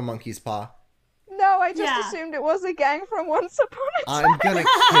heard of a monkey's paw? No, I just Yeah. assumed it was a gang from Once Upon a Time. I'm gonna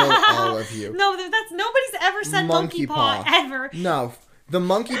kill all of you. No, that's nobody's ever said monkey paw ever. No, the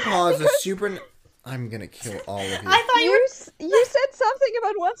monkey paw is a super. I'm gonna kill all of you. I thought you were. You said something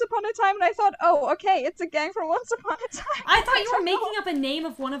about Once Upon a Time, and I thought, oh, okay, it's a gang from Once Upon a Time. I thought you were don't making know. up a name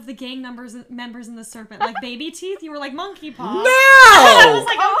of one of the gang members in the serpent, like Baby Teeth. You were like Monkey Paw. No! I was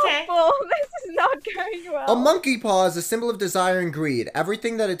like, okay. Awful. This is not going well. A monkey paw is a symbol of desire and greed,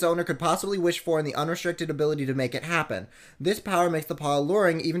 everything that its owner could possibly wish for and the unrestricted ability to make it happen. This power makes the paw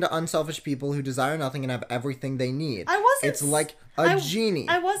alluring even to unselfish people who desire nothing and have everything they need. I wasn't. It's like a genie.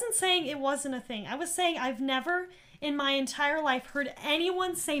 I wasn't saying it wasn't a thing. I was saying I've never in my entire life heard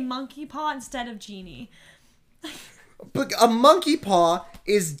anyone say monkey paw instead of genie. But a monkey paw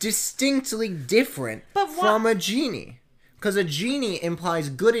is distinctly different from a genie. Because a genie implies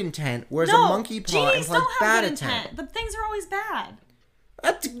good intent, whereas a monkey paw genies implies don't have bad good intent. The things are always bad.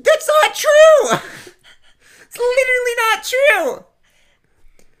 That's not true! It's literally not true!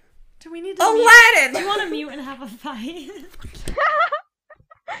 Do we need to Aladdin! Do you want to mute and have a fight?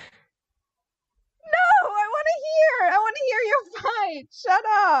 No, I want to hear your fight. Shut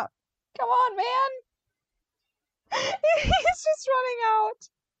up. Come on, man. He's just running out.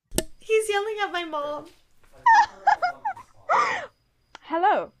 He's yelling at my mom.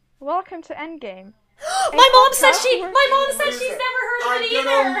 Hello. Welcome to Endgame. My mom said she's never heard of it either.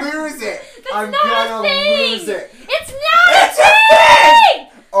 I'm gonna lose it. That's I'm not gonna a thing. lose it. It's not It's a a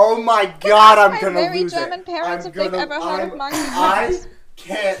thing. Oh my god, I'm My gonna very lose German it. parents, if they've ever heard of monkey I paws.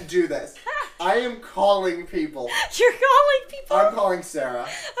 can't do this. I am calling people. You're calling people. I'm calling Sarah.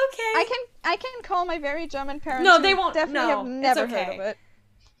 Okay. I can call my very German parents. No, who they won't- Definitely no, have it's never okay. heard of it.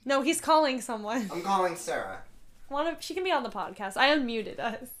 No, he's calling someone. I'm calling Sarah. She can be on the podcast. I unmuted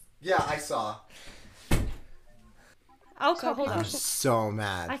us. Yeah, I saw. I'll call. Hold I'm on. so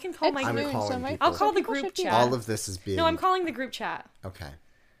mad. I can call It's my I'm group. noon, calling so my- people. I'll call the people group should be chat. All of this is being... No, I'm calling the group chat. Okay.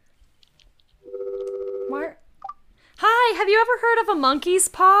 Hi, have you ever heard of a monkey's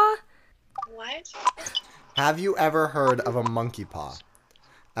paw? What? Have you ever heard of a monkey paw?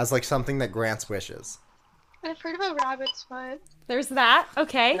 As like something that grants wishes. I've heard of a rabbit's foot. There's that.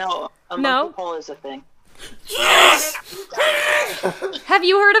 Okay. No, a No. monkey paw is a thing. Have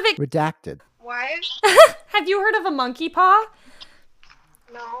you heard of it? Redacted. What? Have you heard of a monkey paw?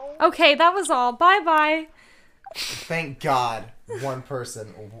 No. Okay, that was all. Bye-bye. Thank God, one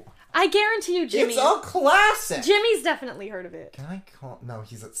person. I guarantee you, Jimmy. It's a classic. Jimmy's definitely heard of it. Can I call? No,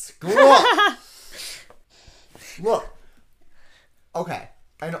 he's at school. Look. Okay.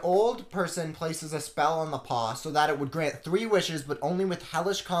 An old person places a spell on the paw so that it would grant 3 wishes, but only with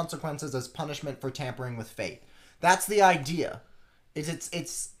hellish consequences as punishment for tampering with fate. That's the idea.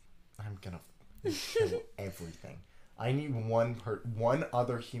 It's. I'm gonna kill everything. I need one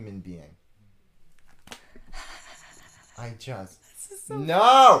other human being.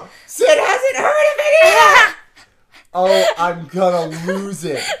 No! Sid hasn't heard of it yet! Oh, I'm gonna lose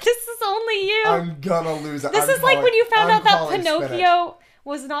it. This is only you. I'm gonna lose it. This is like when you found out that Pinocchio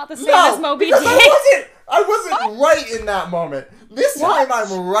was not the same as Moby Dick. I wasn't right in that moment. This time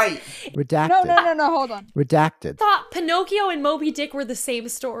I'm right. Redacted. No, hold on. Redacted. Thought Pinocchio and Moby Dick were the same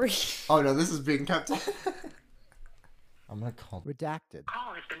story. Oh no, this is being kept. I'm gonna call redacted.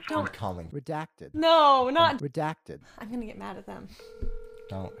 I'm calling redacted. No, not redacted. I'm gonna get mad at them.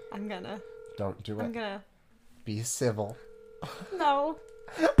 Don't do it. I'm gonna. Be civil. No.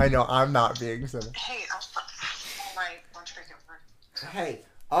 I know I'm not being civil. Hey, I'll my lunch break at work. Hey.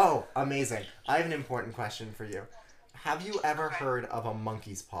 Oh, amazing. I have an important question for you. Have you ever heard of a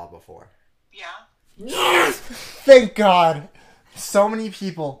monkey's paw before? Yeah. Yes! Thank God. So many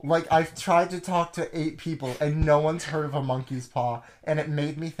people. Like, I've tried to talk to 8 people and no one's heard of a monkey's paw, and it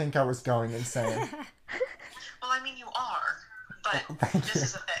made me think I was going insane. Well, I mean, you are, but this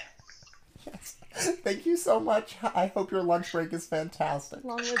is a thing. Yes. Thank you so much. I hope your lunch break is fantastic.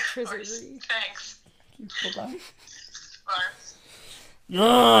 Long live Trizzardy. Thanks. Bye-bye. Bye.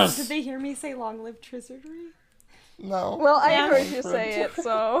 Yes! Did they hear me say long live Trizzardy? No. Well, I Yeah. heard you say it,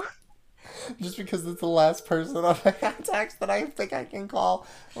 so. Just because it's the last person on my contacts that I think I can call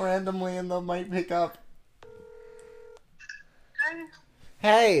randomly and they might pick up.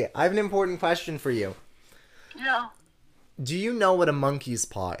 Hey, I have an important question for you. Yeah. Do you know what a monkey's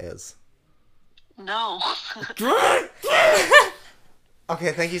paw is? No.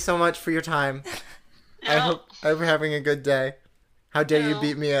 Okay, thank you so much for your time. I Yeah. hope you're having a good day. How dare you No.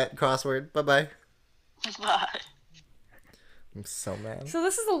 beat me at crossword. Bye-bye. Bye. I'm so mad. So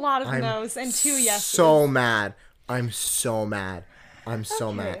this is a lot of I'm no's and 2 yeses. So mad. I'm so mad. I'm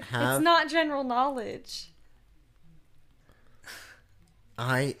so mad. It's not general knowledge.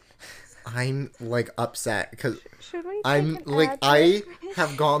 I'm like upset because Should we? I'm take an like ad I break?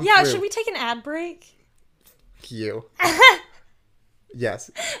 have gone Yeah, through should we take an ad break? you. Yes.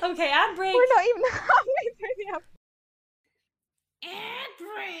 Okay, ad break. We're not even halfway through the episode. Ad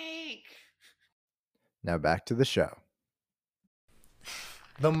break. Now back to the show.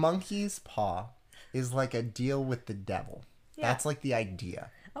 The monkey's paw is like a deal with the devil. Yeah. That's like the idea.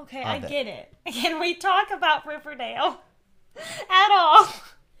 Okay, of I it. get it. Can we talk about Riverdale at all?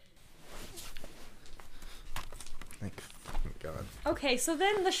 Like, oh God. Okay, so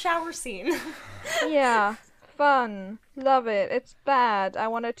then the shower scene. Yeah, fun. Love it. It's bad. I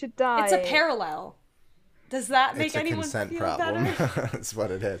want it to die. It's a parallel. Does that make It's a anyone consent feel problem. better? That's what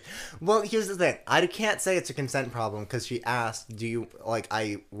it is. Well, here's the thing. I can't say it's a consent problem because she asked, do you, like,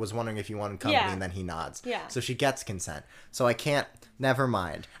 I was wondering if you wanted company, Yeah. and then he nods. Yeah. So she gets consent. So I can't, never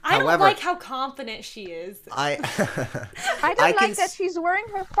mind. I don't However, like how confident she is. I don't I can like that she's wearing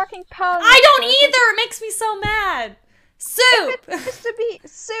her fucking pearl. I don't either! It makes me so mad! Soup! If it's supposed to be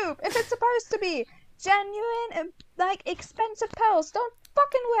soup, if it's supposed to be genuine, like, expensive pearls, don't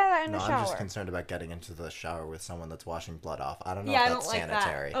fucking wear that in No, the I'm shower. just concerned about getting into the shower with someone that's washing blood off. I don't know Yeah, I if don't that's like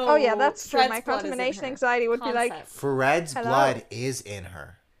sanitary. that. Oh yeah, that's true. Fred's My blood is in contamination her. anxiety would be like, Concept. Fred's Hello? blood is in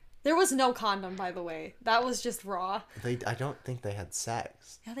her. There was no condom, by the way. That was just raw. I don't think they had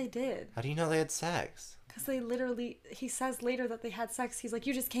sex. Yeah, they did. How do you know they had sex? Because they literally, he says later that they had sex. He's like,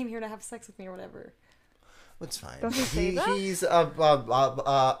 you just came here to have sex with me or whatever. It's fine. Does he say that? He's a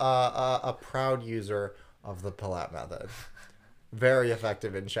proud user of the Palat method. Very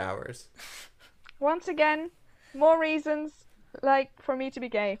effective in showers. once again, more reasons, like, for me to be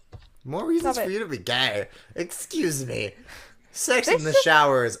gay. More reasons Love for it. you to be gay. Excuse me. Sex in This the is-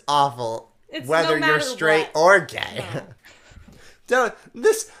 shower is awful. It's whether no you're matter straight what. or gay. No. Don't,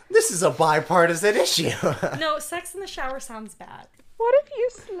 this is a bipartisan issue. No, sex in the shower sounds bad. What if you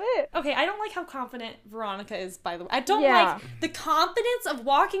slip? Okay, I don't like how confident Veronica is, by the way. I don't Yeah. like the confidence of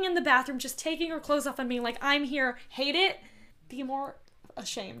walking in the bathroom, just taking her clothes off and being like, I'm here, hate it. Be more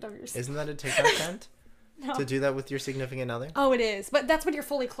ashamed of yourself. Isn't that a takeout tent? No. To do that with your significant other? Oh, it is. But that's when you're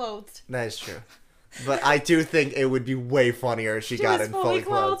fully clothed. That is true. But I do think it would be way funnier if she got was in fully fully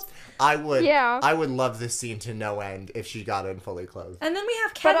clothed. I would. Yeah. I would love this scene to no end if she got in fully clothed. And then we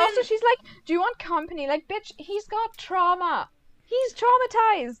have Kevin. But also she's like, do you want company? Like, bitch, he's got trauma. He's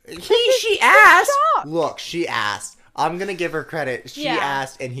traumatized. She asked. shock. Look, she asked. I'm gonna give her credit. She Yeah.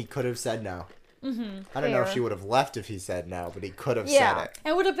 asked, and he could have said no. I don't know if Fair. she would have left if he said no, but he could have Yeah. said it.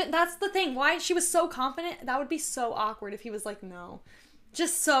 It would have been. That's the thing. Why she was so confident? That would be so awkward if he was like, no,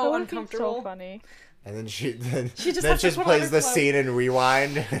 just That so would be uncomfortable. so funny. And then she then She just then has to just put on plays her the clothes. scene and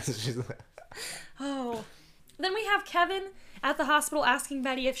rewind. She's like, Oh, then we have Kevin at the hospital asking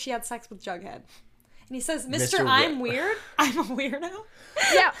Betty if she had sex with Jughead, and he says, "Mr. Mr. I'm weird. I'm a weirdo."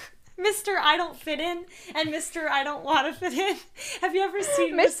 Yeah. Mr. I don't fit in, and Mr. I don't want to fit in. Have you ever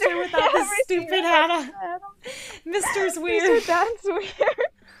seen Mr. Mr. without the stupid hat on? Mr.'s weird. Mr. Dan's weird.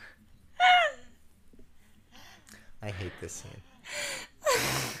 I hate this scene.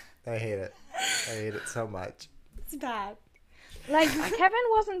 I hate it. I hate it so much. It's bad. Like, Kevin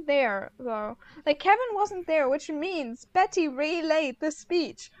wasn't there, though. Like, Kevin wasn't there, which means Betty relayed the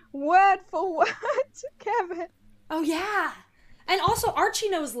speech word for word to Kevin. Oh, yeah. And also, Archie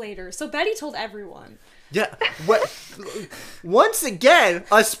knows later, so Betty told everyone. Yeah. What? Once again,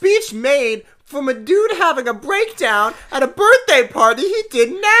 a speech made from a dude having a breakdown at a birthday party he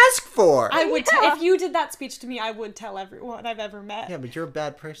didn't ask for. I would, Yeah. if you did that speech to me, I would tell everyone I've ever met. Yeah, but you're a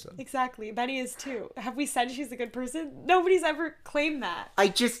bad person. Exactly. Betty is too. Have we said she's a good person? Nobody's ever claimed that.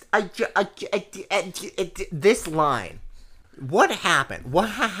 This line. What happened? What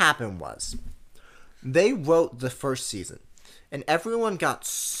happened was, they wrote the first season, and everyone got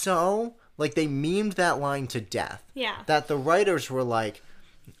so, like, they memed that line to death. Yeah. That the writers were like,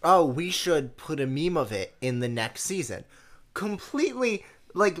 oh, we should put a meme of it in the next season. Completely,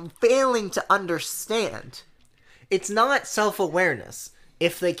 like, failing to understand. It's not self-awareness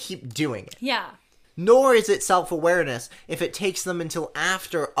if they keep doing it. Yeah. Nor is it self-awareness if it takes them until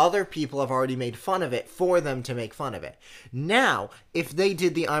after other people have already made fun of it for them to make fun of it. Now, if they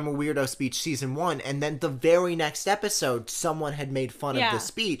did the I'm a Weirdo speech season 1 and then the very next episode someone had made fun of Yeah. the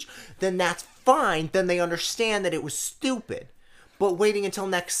speech, then that's fine. Then they understand that it was stupid. But waiting until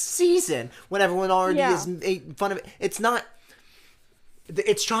next season when everyone already Yeah. is made fun of it, it's not...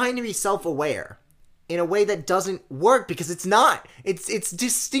 It's trying to be self-aware in a way that doesn't work because it's not. It's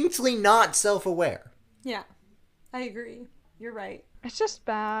distinctly not self-aware. Yeah. I agree. You're right. It's just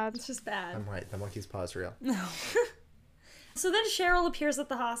bad. It's just bad. I'm right. The monkey's paw is real. No. So then Cheryl appears at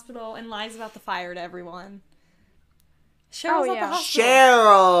the hospital and lies about the fire to everyone. Cheryl's at yeah. the hospital.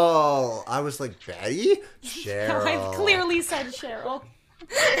 Cheryl! I was like, Betty? Cheryl. I clearly said Cheryl.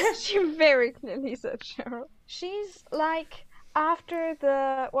 She very clearly said Cheryl. She's like, after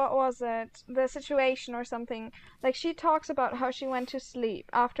the, what was it? The situation or something. Like, she talks about how she went to sleep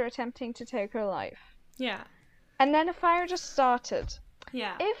after attempting to take her life. Yeah. And then a fire just started.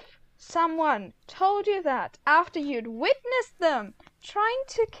 Yeah. If someone told you that after you'd witnessed them trying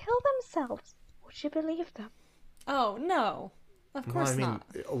to kill themselves, would you believe them? Oh, no. Of Well, course I mean,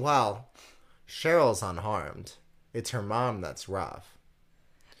 not. well, Cheryl's unharmed. It's her mom that's rough.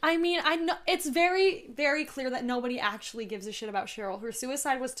 I mean, I know it's very, very clear that nobody actually gives a shit about Cheryl. Her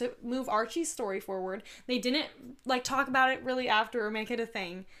suicide was to move Archie's story forward. They didn't like talk about it really after or make it a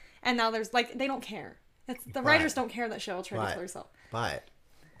thing. And now there's like they don't care. The writers don't care that Cheryl tried to kill herself. But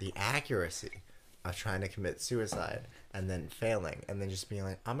the accuracy of trying to commit suicide and then failing and then just being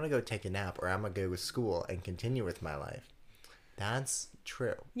like, I'm going to go take a nap or I'm going to go to school and continue with my life. That's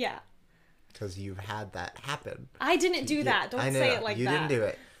true. Yeah. Because you've had that happen. I didn't do that. Don't I know. say it like you that. didn't do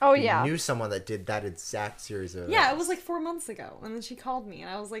it. Oh, But yeah. You knew someone that did that exact series of Yeah, it events. was like 4 months ago. And then she called me and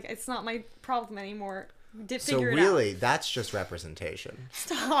I was like, it's not my problem anymore. So Figure it really, that's just representation. out.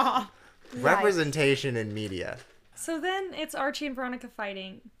 Stop. Representation in media. So then it's Archie and Veronica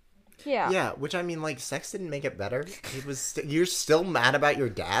fighting. Yeah. Yeah, which I mean, like, sex didn't make it better. It was. You're still mad about your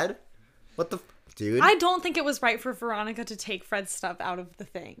dad? What the, dude? I don't think it was right for Veronica to take Fred's stuff out of the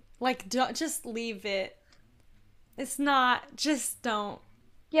thing. Like, just leave it. It's not. Just don't.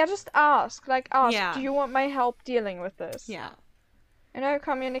 Yeah, just ask. Like, ask, Yeah. do you want my help dealing with this? Yeah. You know,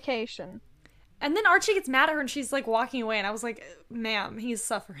 communication. And then Archie gets mad at her and she's like walking away. And I was like, ma'am, he's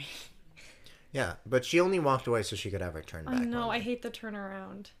suffering. Yeah, but she only walked away so she could have her turn back. I know. on I you. hate the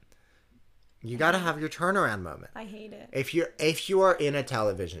turnaround. You gotta have your turnaround moment. I hate it. If you are in a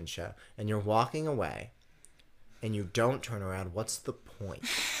television show and you're walking away, and you don't turn around, what's the point?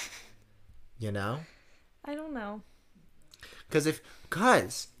 You know? I don't know. Because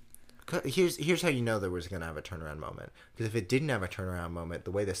here's how you know there was gonna have a turnaround moment. Because if it didn't have a turnaround moment,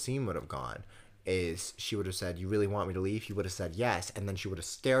 the way the scene would have gone is she would have said, "You really want me to leave?" He would have said yes, and then she would have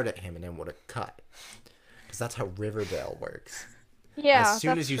stared at him and then would have cut. Because that's how Riverdale works. Yeah. As soon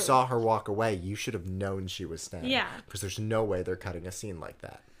that's as you true. saw her walk away, you should have known she was staying. Yeah. Because there's no way they're cutting a scene like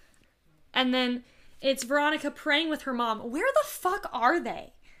that. And then it's Veronica praying with her mom. Where the fuck are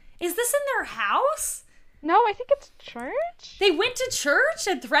they? Is this in their house? No, I think it's church. They went to church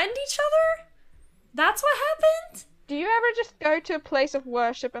and threatened each other? That's what happened? Do you ever just go to a place of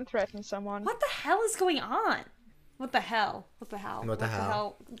worship and threaten someone? What the hell is going on? What the hell? What the hell? What the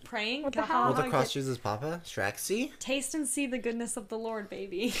hell? Praying? What the God, hell? Will the get- cross Jesus Papa? Shraxy? Taste and see the goodness of the Lord,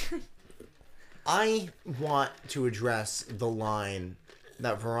 baby. I want to address the line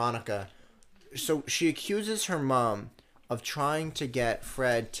that Veronica... So she accuses her mom of trying to get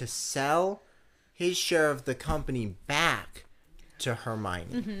Fred to sell his share of the company back to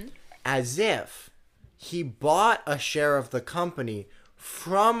Hermione. As if he bought a share of the company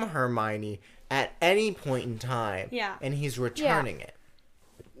from Hermione at any point in time. Yeah. And he's returning it.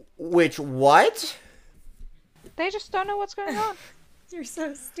 Which, what? They just don't know what's going on. You're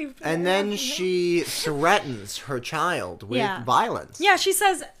so stupid. And then she threatens her child with Yeah. violence. Yeah, she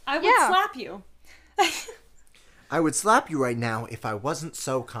says, I would Yeah. slap you. I would slap you right now if I wasn't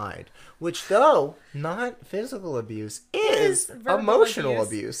so kind. Which, though not physical abuse, is verbal emotional abuse.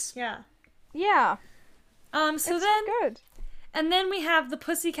 abuse. Yeah. Yeah. So It's then, good. and then we have the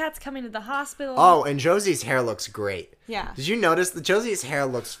pussycats coming to the hospital. Oh, and Josie's hair looks great. Yeah. Did you notice that Josie's hair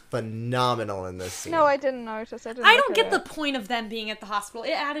looks phenomenal in this scene? No, I didn't notice. I I don't look get at the it. point of them being at the hospital.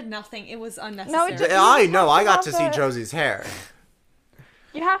 It added nothing. It was No, unnecessary. it did- I know. I got to have see the- Josie's hair.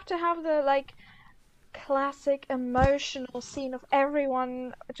 You have to have the like classic emotional scene of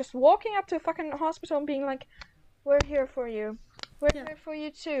everyone just walking up to a fucking hospital and being like, "We're here for you. We're Yeah. here for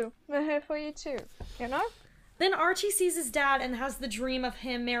you too. We're here for you too." You know? Then Archie sees his dad and has the dream of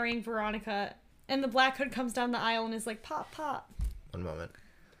him marrying Veronica. And the Black Hood comes down the aisle and is like, "Pop, pop." One moment.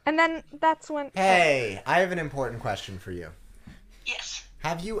 And then that's when. Hey, I have an important question for you. Yes.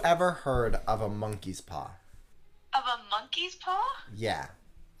 Have you ever heard of a monkey's paw? Of a monkey's paw? Yeah.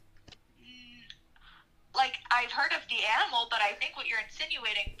 Like, I've heard of the animal, but I think what you're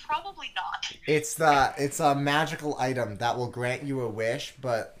insinuating, probably not. It's a magical item that will grant you a wish,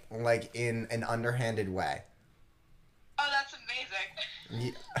 but like in an underhanded way. Oh, that's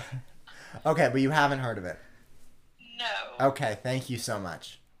amazing. Okay, but you haven't heard of it. No. Okay, thank you so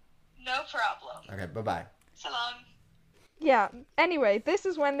much. No problem. Okay, bye-bye. So long. Yeah. Anyway, this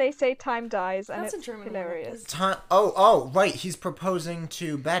is when they say time dies, and That's a it's German word. hilarious. Right, he's proposing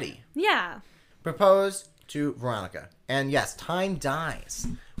to Betty. Yeah. Propose to Veronica. And yes, time dies,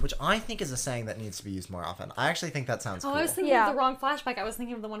 which I think is a saying that needs to be used more often. I actually think that sounds Oh, cool. I was thinking Yeah. of the wrong flashback. I was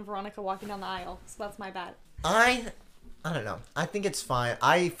thinking of the one Veronica walking down the aisle. So that's my bad. I don't know. I think it's fine.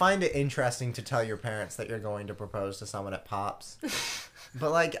 I find it interesting to tell your parents that you're going to propose to someone at Pops. But,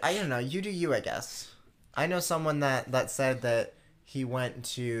 like, I don't know. You do you, I guess. I know someone that said that he went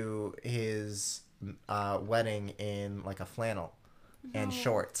to his wedding in, like, a flannel and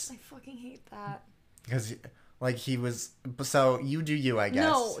shorts. I fucking hate that. Because, like, he was... So, you do you, I guess.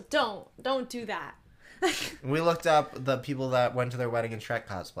 No, don't do that. We looked up the people that went to their wedding in Shrek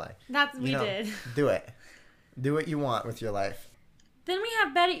cosplay. We You know, did. Do it. Do what you want with your life. Then we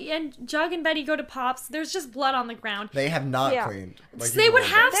have Betty and Jug and Betty go to Pops. There's just blood on the ground. They have not Yeah. cleaned. So they would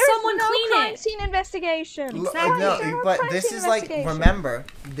have There's someone no clean crime it. scene investigation. Exactly. No, but crime this scene is like, investigation. remember,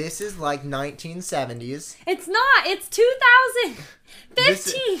 this is like 1970s. It's not. It's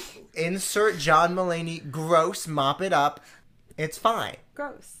 2015. Insert John Mulaney, gross, mop it up. It's fine.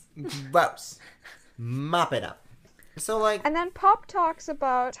 Gross. Gross. Mop it up. So, like, And then Pop talks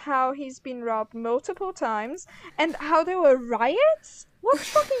about how he's been robbed multiple times and how there were riots. What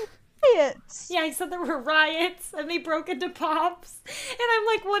fucking riots? Yeah, he said there were riots and they broke into Pops. And I'm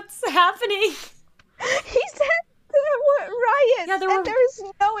like, what's happening? He said there were riots. Yeah, there were- and there is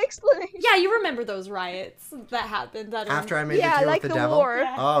no explanation. Yeah, you remember those riots that happened. That are- after I made Yeah, the deal like with the the devil. war.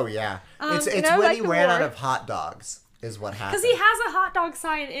 Yeah. Oh, yeah. It's you know, when like he the ran out war. of hot dogs, is what happened. Because he has a hot dog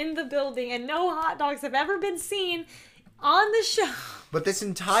sign in the building and no hot dogs have ever been seen on the show. But this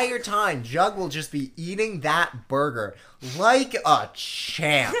entire time, Jug will just be eating that burger like a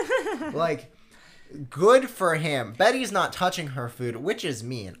champ. Like, good for him. Betty's not touching her food, which is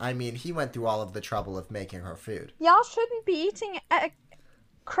mean. I mean, he went through all of the trouble of making her food. Y'all shouldn't be eating a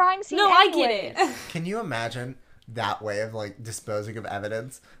crime scene. No, I anyways. get it. Can you imagine that way of, like, disposing of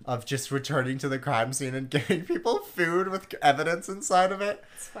evidence? Of just returning to the crime scene and giving people food with evidence inside of it?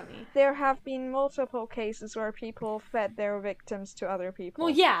 It's funny. There have been multiple cases where people fed their victims to other people.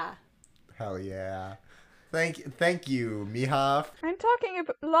 Well, yeah. Hell yeah. Thank you, Mija. I'm talking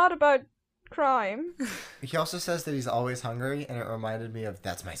a lot about crime. He also says that he's always hungry, and it reminded me of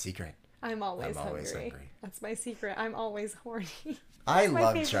that's my secret. I'm always always hungry. hungry. That's my secret. I'm always horny. I my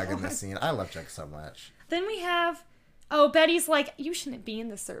love favorite Jug in one. this scene. I love Jug so much. Then we have, Betty's like, you shouldn't be in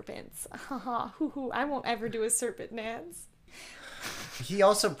the serpents. Haha, hoo-hoo, I won't ever do a serpent dance. He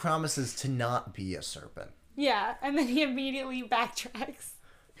also promises to not be a serpent. Yeah, and then he immediately backtracks.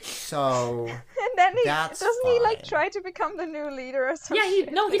 So And then he That's doesn't he like fine. try to become the new leader or something? Yeah,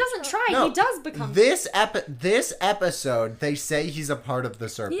 he doesn't try. No, He does become. this episode. They say he's a part of the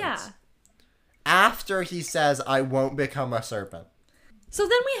serpents. Yeah. After he says, "I won't become a serpent." So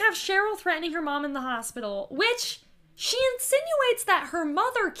then we have Cheryl threatening her mom in the hospital, which she insinuates that her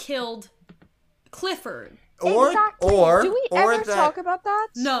mother killed Clifford. Exactly. Or do we or ever that, talk about that?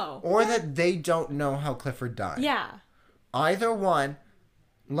 No. or that they don't know how Clifford died. Yeah. Either one.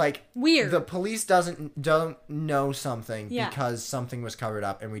 Like Weird. the police don't know something Yeah. because something was covered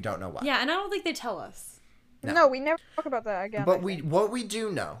up and we don't know what. Yeah, and I don't think they tell us. No, we never talk about that again. But I think. what we do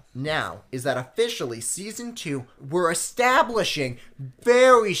know now is that officially season 2 we're establishing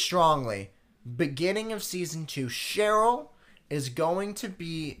very strongly beginning of season 2 Cheryl is going to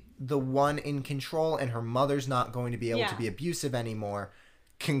be the one in control and her mother's not going to be able Yeah. to be abusive anymore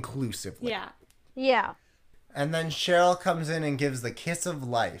conclusively. Yeah. Yeah. And then Cheryl comes in and gives the kiss of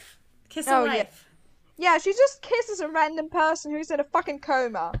life. Kiss Oh, of yeah. life. Yeah, she just kisses a random person who's in a fucking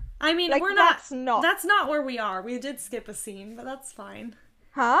coma. I mean, Like, we're that's not. not- That's not where we are. We did skip a scene, but that's fine.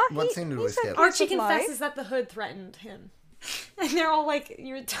 Huh? What scene did we said skip? kiss Archie of life. confesses that the hood threatened him. And they're all like,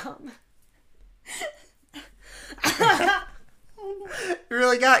 you're dumb. You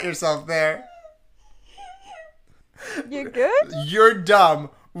really got yourself there. You good? You're dumb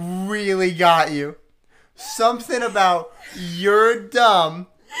really got you. Something about you're dumb.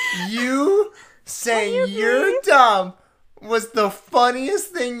 You saying you're dumb was the funniest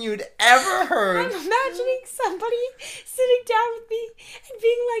thing you'd ever heard. I'm imagining somebody sitting down with me and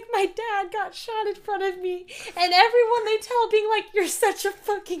being like, my dad got shot in front of me, and everyone they tell being like, you're such a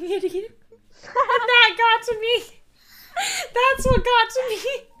fucking idiot. And that got to me. That's what got to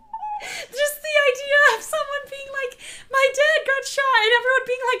me. Just the idea of someone being like, my dad got shot, and everyone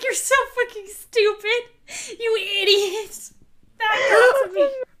being like, you're so fucking stupid. You idiot. That got to me.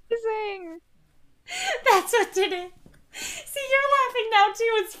 Amazing. That's what did it. See, you're laughing now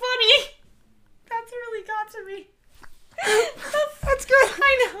too. It's funny. That's really got to me. That's good.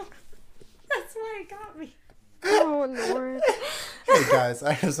 I know. That's why it got me. Oh Lord. Hey guys,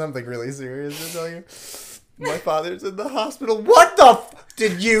 I have something really serious to tell you. My father's in the hospital. What the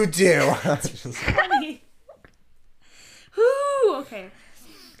did you do? Funny. Whoo. Okay.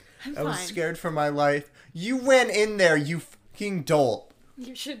 I'm I was fine. scared for my life. You went in there, you fucking dolt.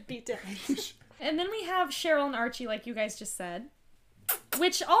 You should be dead. And then we have Cheryl and Archie, like you guys just said.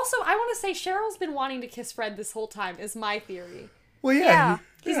 Which also, I want to say Cheryl's been wanting to kiss Fred this whole time, is my theory. Well, Yeah. yeah.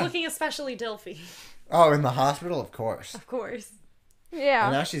 He's looking especially Dilfy. Oh, in the hospital, of course. Of course. And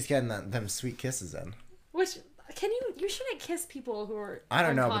Yeah. now she's getting them sweet kisses in. Which, you shouldn't kiss people who are I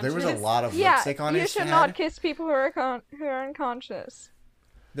don't know, but there was a unconscious. lot of Yeah. lipstick on You his should head. not kiss people who are who are unconscious.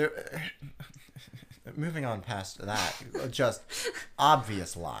 There, moving on past that, just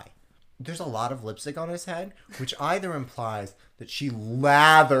obvious lie. There's a lot of lipstick on his head, which either implies that she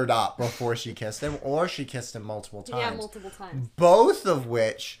lathered up before she kissed him, or she kissed him multiple times. Yeah, multiple times. Both of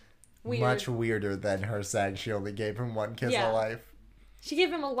which Weird. much weirder than her saying she only gave him one kiss Yeah. of life. She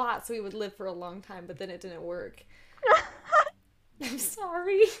gave him a lot so he would live for a long time, but then it didn't work. I'm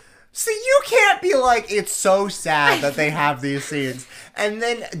sorry. See, you can't be like, it's so sad that they have these scenes, and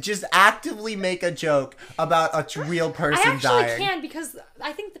then just actively make a joke about a real I person actually dying. can, because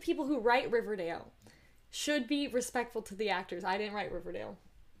I think the people who write Riverdale should be respectful to the actors. I didn't write Riverdale.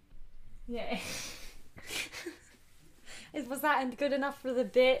 Yay. Was that good enough for the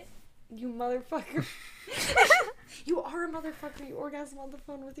bit, you motherfucker? You are a motherfucker. You orgasm on the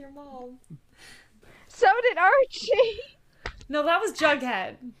phone with your mom. So did Archie. No, that was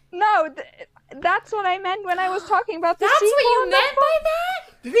Jughead. No, that's what I meant when I was talking about the That's sequel. what you on the meant by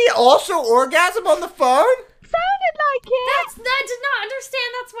that? Did he also orgasm on the phone? Sounded like it. I did not understand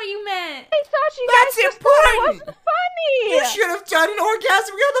that's what you meant. I thought you That's guys just thought it important. wasn't funny. You should have done an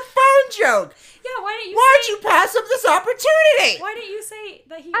orgasm on the phone joke. Yeah, why didn't you Why'd say... you pass up this opportunity? Why didn't you say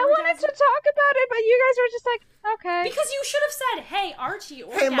that he I wanted to orgasmed? talk about it, but you guys were just like, okay. Because you should have said, hey, Archie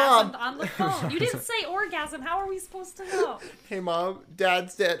orgasmed Mom. on the phone. You didn't say orgasm. How are we supposed to know? Hey, Mom,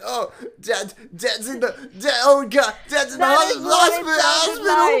 Dad's dead. Oh, Dad's in the... oh, God, Dad's in the That is what it sounded hospital.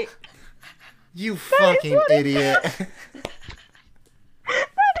 like. You fucking what it idiot. That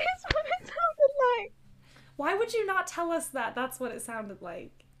is what it sounded like. Why would you not tell us that? That's what it sounded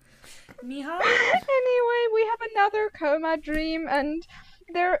like. Mija? Anyway, we have another coma dream, and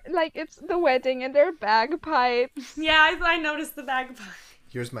they're like, it's the wedding, and they're bagpipes. Yeah, I noticed the bagpipe.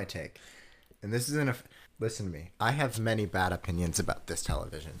 Here's my take. And this isn't a... Listen to me. I have many bad opinions about this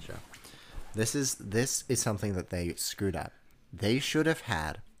television show. This is something that they screwed up. They should have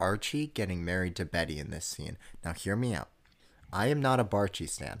had Archie getting married to Betty in this scene. Now, hear me out. I am not a Barchie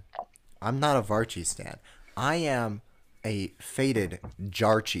stan. I'm not a Varchie stan. I am a fated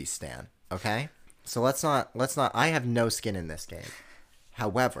Jarchie stan. Okay? So let's not. I have no skin in this game.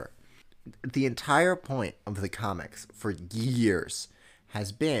 However, the entire point of the comics for years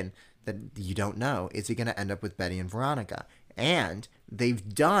has been that you don't know, is he going to end up with Betty and Veronica? And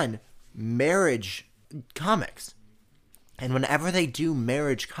they've done marriage comics. And whenever they do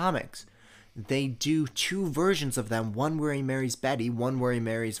marriage comics, they do two versions of them, one where he marries Betty, one where he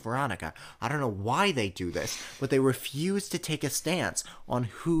marries Veronica. I don't know why they do this, but they refuse to take a stance on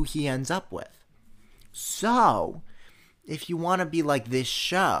who he ends up with. So, if you want to be like this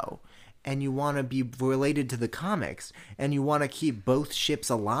show, and you want to be related to the comics, and you want to keep both ships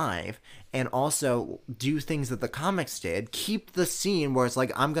alive, and also do things that the comics did, keep the scene where it's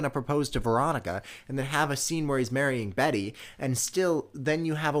like, I'm going to propose to Veronica, and then have a scene where he's marrying Betty, and still, then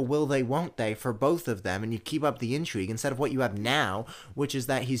you have a will they, won't they for both of them, and you keep up the intrigue, instead of what you have now, which is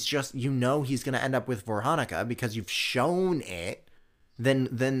that he's just, he's going to end up with Veronica, because you've shown it.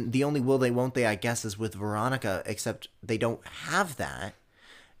 Then the only will they, won't they, I guess, is with Veronica, except they don't have that.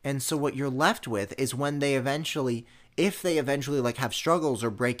 And so what you're left with is when they eventually, if they eventually like have struggles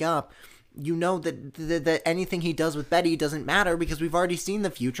or break up, you know that anything he does with Betty doesn't matter because we've already seen the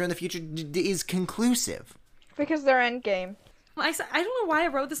future, and the future is conclusive. Because they're endgame. I don't know why I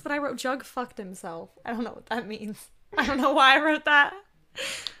wrote this, but I wrote Jug fucked himself. I don't know what that means. I don't know why I wrote that.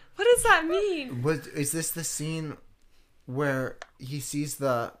 What does that mean? Is this the scene where he sees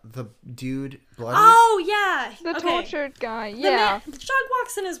the dude bloody? Oh, yeah. The tortured guy, The yeah. Jug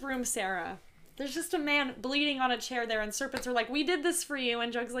walks in his room, Sarah. There's just a man bleeding on a chair there, and serpents are like, we did this for you.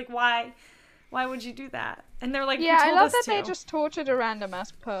 And Jug's like, why? Why would you do that? And they're like, Yeah, "You I told love us that to." they just tortured a random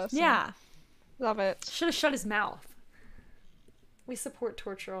ass person. Yeah. Love it. Should have shut his mouth. We support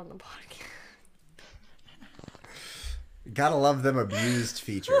torture on the podcast. Gotta love them abused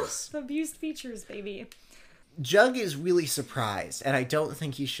features. The abused features, baby. Jug is really surprised, and I don't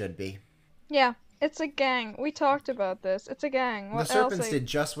think he should be. Yeah, it's a gang. We talked about this. It's a gang. What The serpents else? did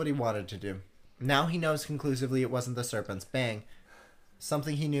just what he wanted to do. Now he knows conclusively it wasn't the serpents. Bang.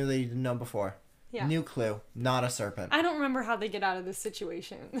 Something he knew that he didn't know before. Yeah. New clue. Not a serpent. I don't remember how they get out of this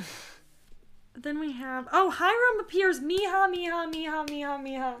situation. Then we have... Oh, Hiram appears. Mija, Mija, Mija, Mija,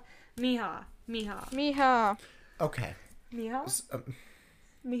 Mija. Mija. Mija. Mija. Okay. Mija?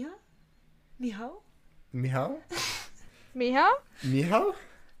 Mija? Miho? Miho? Mija? Miho?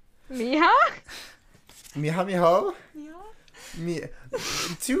 Mija? Miho Miho? Mija?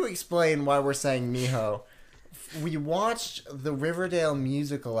 To explain why we're saying Miho, we watched the Riverdale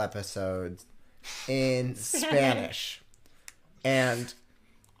musical episodes in Spanish. And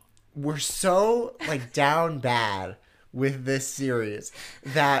we're so, like, down bad with this series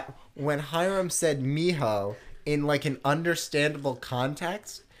that when Hiram said Miho in, like, an understandable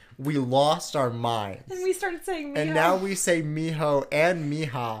context, we lost our minds. And we started saying Mijo. And now we say Miho and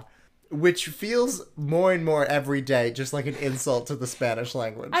Mija, which feels more and more every day just like an insult to the Spanish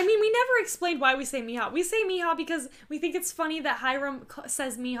language. I mean, we never explained why we say Mija. We say Mija because we think it's funny that Hiram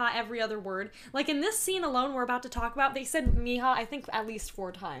says Mija every other word. Like in this scene alone we're about to talk about, they said Mija, I think, at least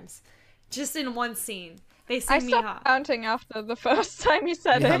 4 times. Just in one scene. They say I Mija. stopped counting after the first time you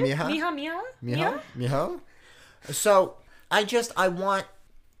said Mija, it. Mija? Mija, Mija? Miho? Miho? So, I want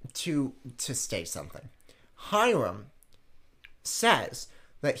to state something. Hiram says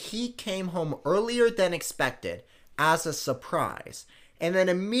that he came home earlier than expected as a surprise, and then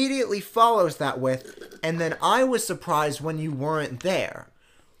immediately follows that with, and then I was surprised when you weren't there.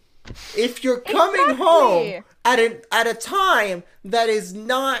 If you're coming home at a time that is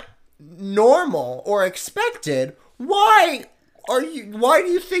not normal or expected, why do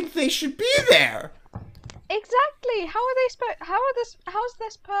you think they should be there? Exactly. How's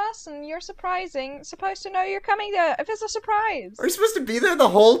this person you're surprising supposed to know you're coming there if it's a surprise? Are you supposed to be there the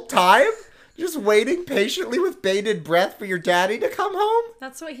whole time? Just waiting patiently with bated breath for your daddy to come home?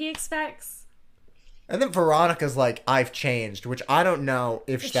 That's what he expects. And then Veronica's like, I've changed, which I don't know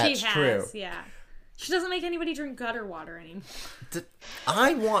if that's she has, true. Yeah. She doesn't make anybody drink gutter water anymore.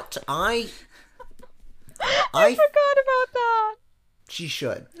 I forgot about that. She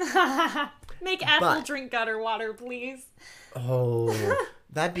should. Make Ethel drink gutter water, please. Oh,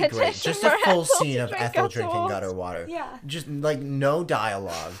 that'd be great. Petition Just a for full Ethel scene to of drink Ethel gutter drinking water. gutter water. Yeah. Just like no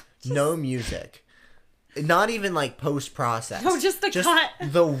dialogue. No music. Not even like post-processed. No, just the cut.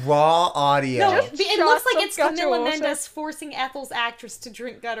 The raw audio. No, it looks like of it's gutter Camila water. Mendes forcing Ethel's actress to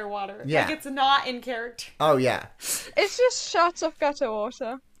drink gutter water. Yeah. Like, it's not in character. Oh, yeah. It's just shots of gutter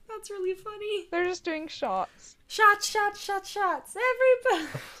water. That's really funny. They're just doing shots. Shots, shots, shots, shots.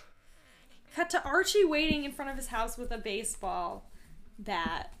 Everybody. Cut to Archie waiting in front of his house with a baseball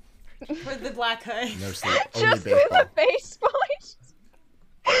bat for the Black Hood. No sleep. Only Just with baseball. a baseball.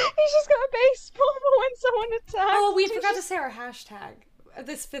 He's just got a baseball for when someone attacks. Oh, we He's forgot to just- say our hashtag.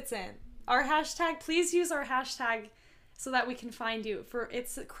 This fits in. Our hashtag, please use our hashtag so that we can find you.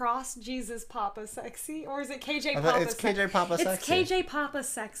 It's cross Jesus Papa Sexy, or is it KJ I thought Papa it's KJ Papa It's Sexy. KJ Papa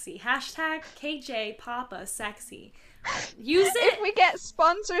Sexy. Hashtag KJ Papa Sexy. Use it. If we get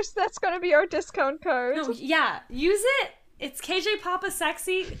sponsors, that's gonna be our discount code. No, yeah, use it. It's KJ Papa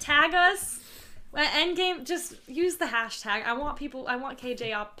Sexy. Tag us. Endgame, just use the hashtag. I want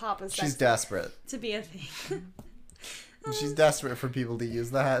KJ Papa Sexy She's desperate. to be a thing. She's desperate for people to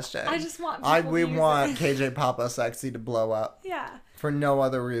use the hashtag. I just want people we to use want it. KJ Papa Sexy to blow up. Yeah. For no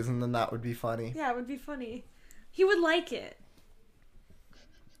other reason than that would be funny. Yeah, it would be funny. He would like it.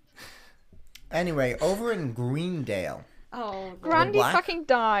 Anyway, over in Greendale, Oh, Grundy Black- fucking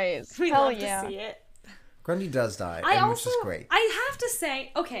dies. we Hell love yeah. to see it. Grundy does die, I which is great. I have to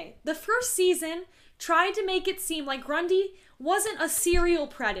say, okay, the first season tried to make it seem like Grundy wasn't a serial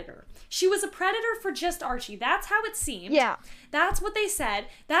predator. She was a predator for just Archie. That's how it seemed. Yeah. That's what they said.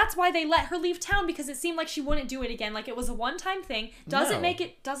 That's why they let her leave town, because it seemed like she wouldn't do it again. Like it was a one-time thing. Doesn't No. make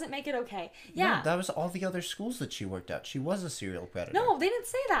it okay. No, Yeah. that was all the other schools that she worked at. She was a serial predator. No, they didn't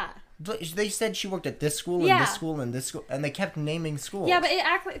say that. They said she worked at this school and Yeah. this school and this school, and they kept naming schools. Yeah,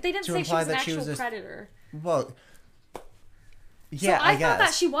 but they didn't To say she imply was an that she actual was a- predator. Well, yeah, So I guess. thought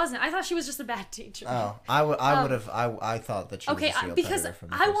that she wasn't. I thought she was just a bad teacher. Oh, I would have. I thought that she Okay, was a serial because predator from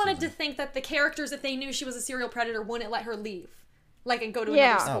the I first wanted season. to think that the characters, if they knew she was a serial predator, wouldn't let her leave, like and go to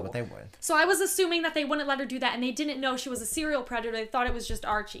Yeah. another school. Oh, but they would. So I was assuming that they wouldn't let her do that, and they didn't know she was a serial predator. They thought it was just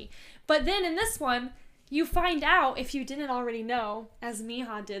Archie. But then in this one, you find out, if you didn't already know, as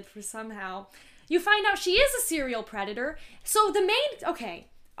Mija did for somehow, you find out she is a serial predator. So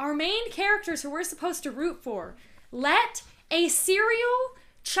our main characters who we're supposed to root for let a serial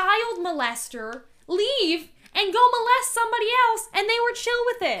child molester leave and go molest somebody else, and they were chill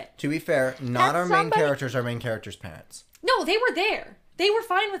with it. To be fair, not That's our main somebody- characters. Our main characters' parents. No, they were there. They were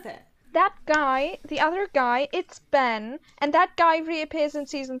fine with it. That guy, the other guy, it's Ben, and that guy reappears in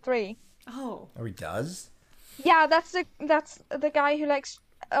season 3. Oh. Oh, he does. Yeah, that's the guy who likes.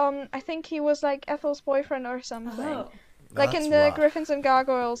 I think he was like Ethel's boyfriend or something. Oh. Like That's in the rough. Griffins and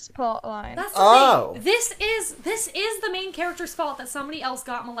Gargoyles plotline. That's the Oh. thing. This is the main character's fault that somebody else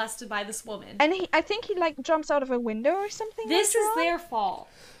got molested by this woman. And I think he like jumps out of a window or something. This later is on. their fault.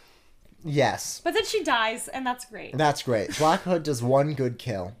 Yes, But then she dies, and that's great. that's great. Black Hood does one good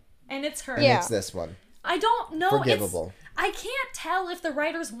kill, And it's her. and Yeah. it's this one. I don't know. Forgivable. I can't tell if the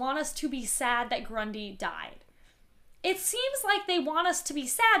writers want us to be sad that Grundy died. It seems like they want us to be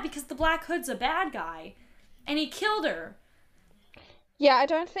sad because the Black Hood's a bad guy, and he killed her. Yeah, I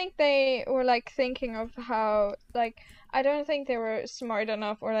don't think they were like thinking of how I don't think they were smart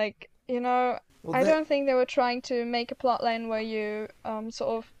enough or Well, I they- don't think they were trying to make a plotline where you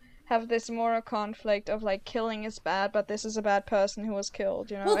sort of have this moral conflict of like killing is bad, but this is a bad person who was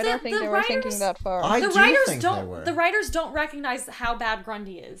killed, you know. Well, I don't think the they were thinking writers- that far. I The do writers think don't. they were. The writers don't recognize how bad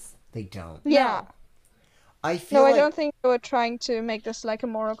Grundy is. They don't. Yeah. I feel No, like I don't think they were trying to make this like a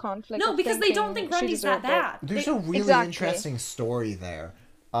moral conflict. No, of because they don't thinking think she Grundy's that deserved it. bad. there's They- a really Exactly. interesting story there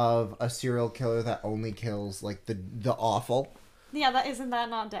of a serial killer that only kills like the awful. Yeah, that isn't that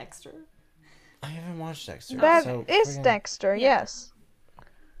not Dexter? I haven't watched Dexter. That so is friggin- Dexter, Yeah. yes.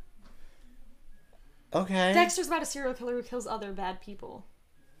 Okay. Dexter's about a serial killer who kills other bad people.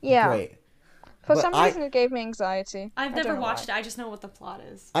 Yeah. Great. For But some reason it gave me anxiety. I've I never don't know watched why. it. I just know what the plot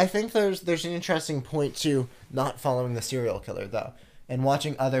is. I think there's an interesting point to not following the serial killer though, and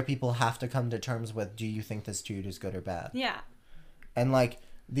watching other people have to come to terms with, do you think this dude is good or bad? Yeah. And like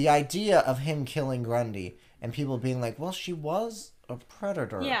the idea of him killing Grundy and people being like, well, she was a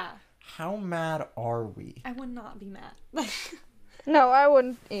predator. Yeah. How mad are we? I would not be mad. No, I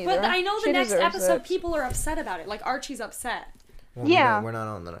wouldn't either. But I know the She next deserves episode it. people are upset about it. Like Archie's upset. Well, Yeah. we're not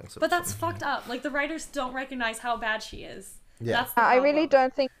on the next But that's episode. fucked up. Like the writers don't recognize how bad she is. Yeah. That's the I really problem.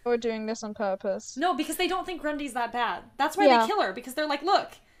 don't think they were doing this on purpose. No, because they don't think Grundy's that bad. That's why Yeah. they kill her, because they're like, look,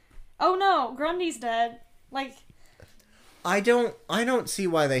 oh no, Grundy's dead. Like, I don't see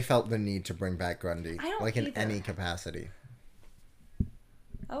why they felt the need to bring back Grundy. I don't like in either. any capacity.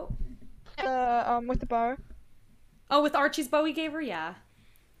 oh. With the bow. Oh, with Archie's bow he gave her? Yeah.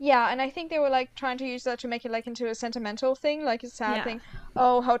 Yeah, and I think they were like trying to use that to make it like into a sentimental thing, like a sad Yeah. thing.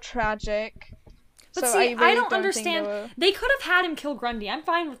 Oh, how tragic. But So see, I I really don't think understand. they were. They could have had him kill Grundy. I'm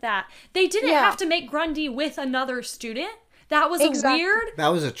fine with that. They didn't Yeah. have to make Grundy with another student. That was Exactly. a weird That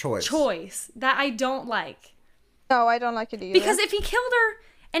was a choice. that I don't like. No, I don't like it either. Because if he killed her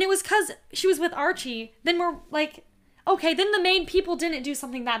and it was because she was with Archie, then we're like, okay, then the main people didn't do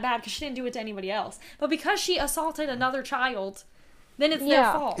something that bad because she didn't do it to anybody else. But because she assaulted another child, then it's their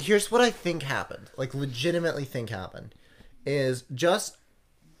Yeah. fault. Here's what I think happened. Like, legitimately think happened. Is just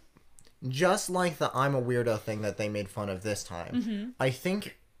like the I'm a weirdo thing that they made fun of this time. I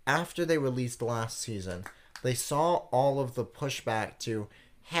think after they released last season, they saw all of the pushback to,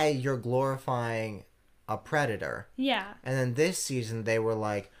 hey, you're glorifying a predator. Yeah. And then this season they were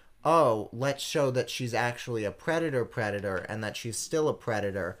like, oh, let's show that she's actually a predator and that she's still a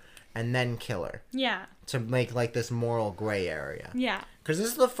predator, and then kill her. Yeah. To make like this moral gray area. Yeah. Because this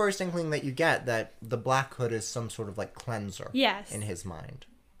is the first inkling that you get that the Black Hood is some sort of like cleanser. Yes. In his mind.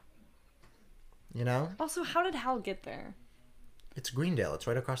 You know? Also, how did Hal get there? It's Greendale. It's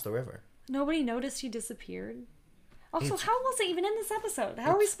right across the river. Nobody noticed he disappeared. Also, It's- Hal wasn't even in this episode.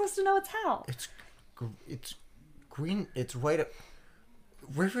 How are we supposed to know it's Hal? It's green. It's right.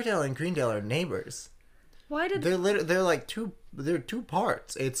 Riverdale and Greendale are neighbors. Why did They're like two. They're two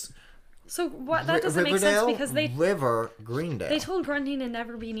parts. It's so what? That doesn't make Riverdale, sense because River, Greendale. they told Grundy to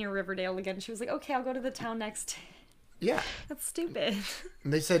never be near Riverdale again. She was like, okay, I'll go to the town next. Yeah. That's stupid.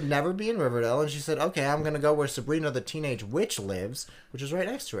 They said never be in Riverdale, and she said, okay, I'm gonna go where Sabrina the Teenage Witch lives, which is right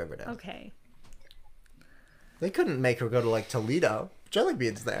next to Riverdale. Okay. They couldn't make her go to like Toledo.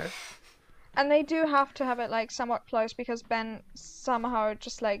 Jellybean's there. And they do have to have it like somewhat close because Ben somehow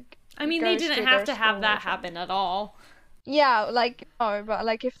just like. I mean, they goes didn't to have their to have school that or something. happen at all. Yeah, like no, but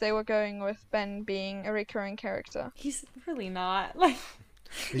like if they were going with Ben being a recurring character. He's really not. Like,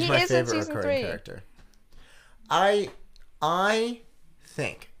 He's He my is in favorite season recurring 3. character. I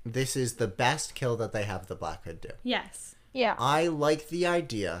think this is the best kill that they have the Black Hood do. yes. Yeah. I like the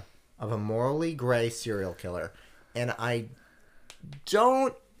idea of a morally gray serial killer, and I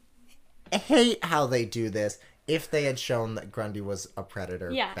don't hate how they do this if they had shown that Grundy was a predator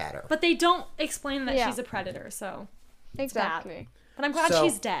Yeah. better. But they don't explain that Yeah. she's a predator, so. Exactly. But I'm glad So-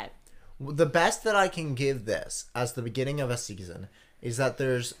 she's dead. The best that I can give this as the beginning of a season is that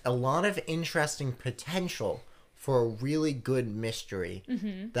there's a lot of interesting potential for a really good mystery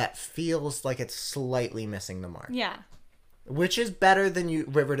that feels like it's slightly missing the mark. Yeah. Which is better than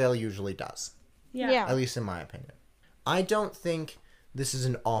Riverdale usually does, Yeah. at least in my opinion. I don't think this is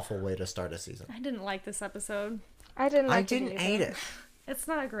an awful way to start a season. I didn't like this episode. I didn't like I didn't hate it. It's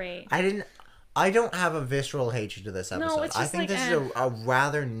not great. I don't have a visceral hatred to this episode. it's I just think like, this is a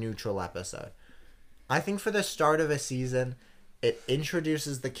rather neutral episode. I think for the start of a season, it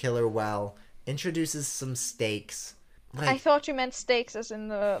introduces the killer well, introduces some stakes. I Like, thought you meant steaks as in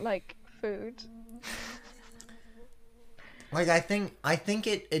the like food. I think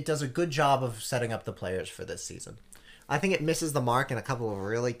it does a good job of setting up the players for this season. I think it misses the mark in a couple of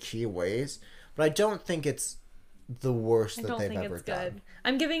really key ways, but I don't think it's the worst I that don't they've think ever it's done. good.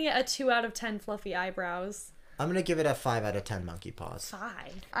 I'm giving it a 2 out of 10 fluffy eyebrows. I'm gonna give it a 5 out of 10 monkey paws. 5.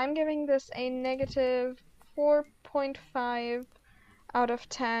 I'm giving this a negative 4.5 out of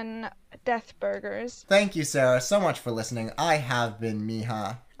 10 death burgers. Thank you, Sarah, so much for listening. I have been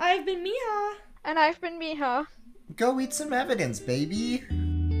Mija. I've been Mija. And I've been Mija. Go eat some evidence, baby.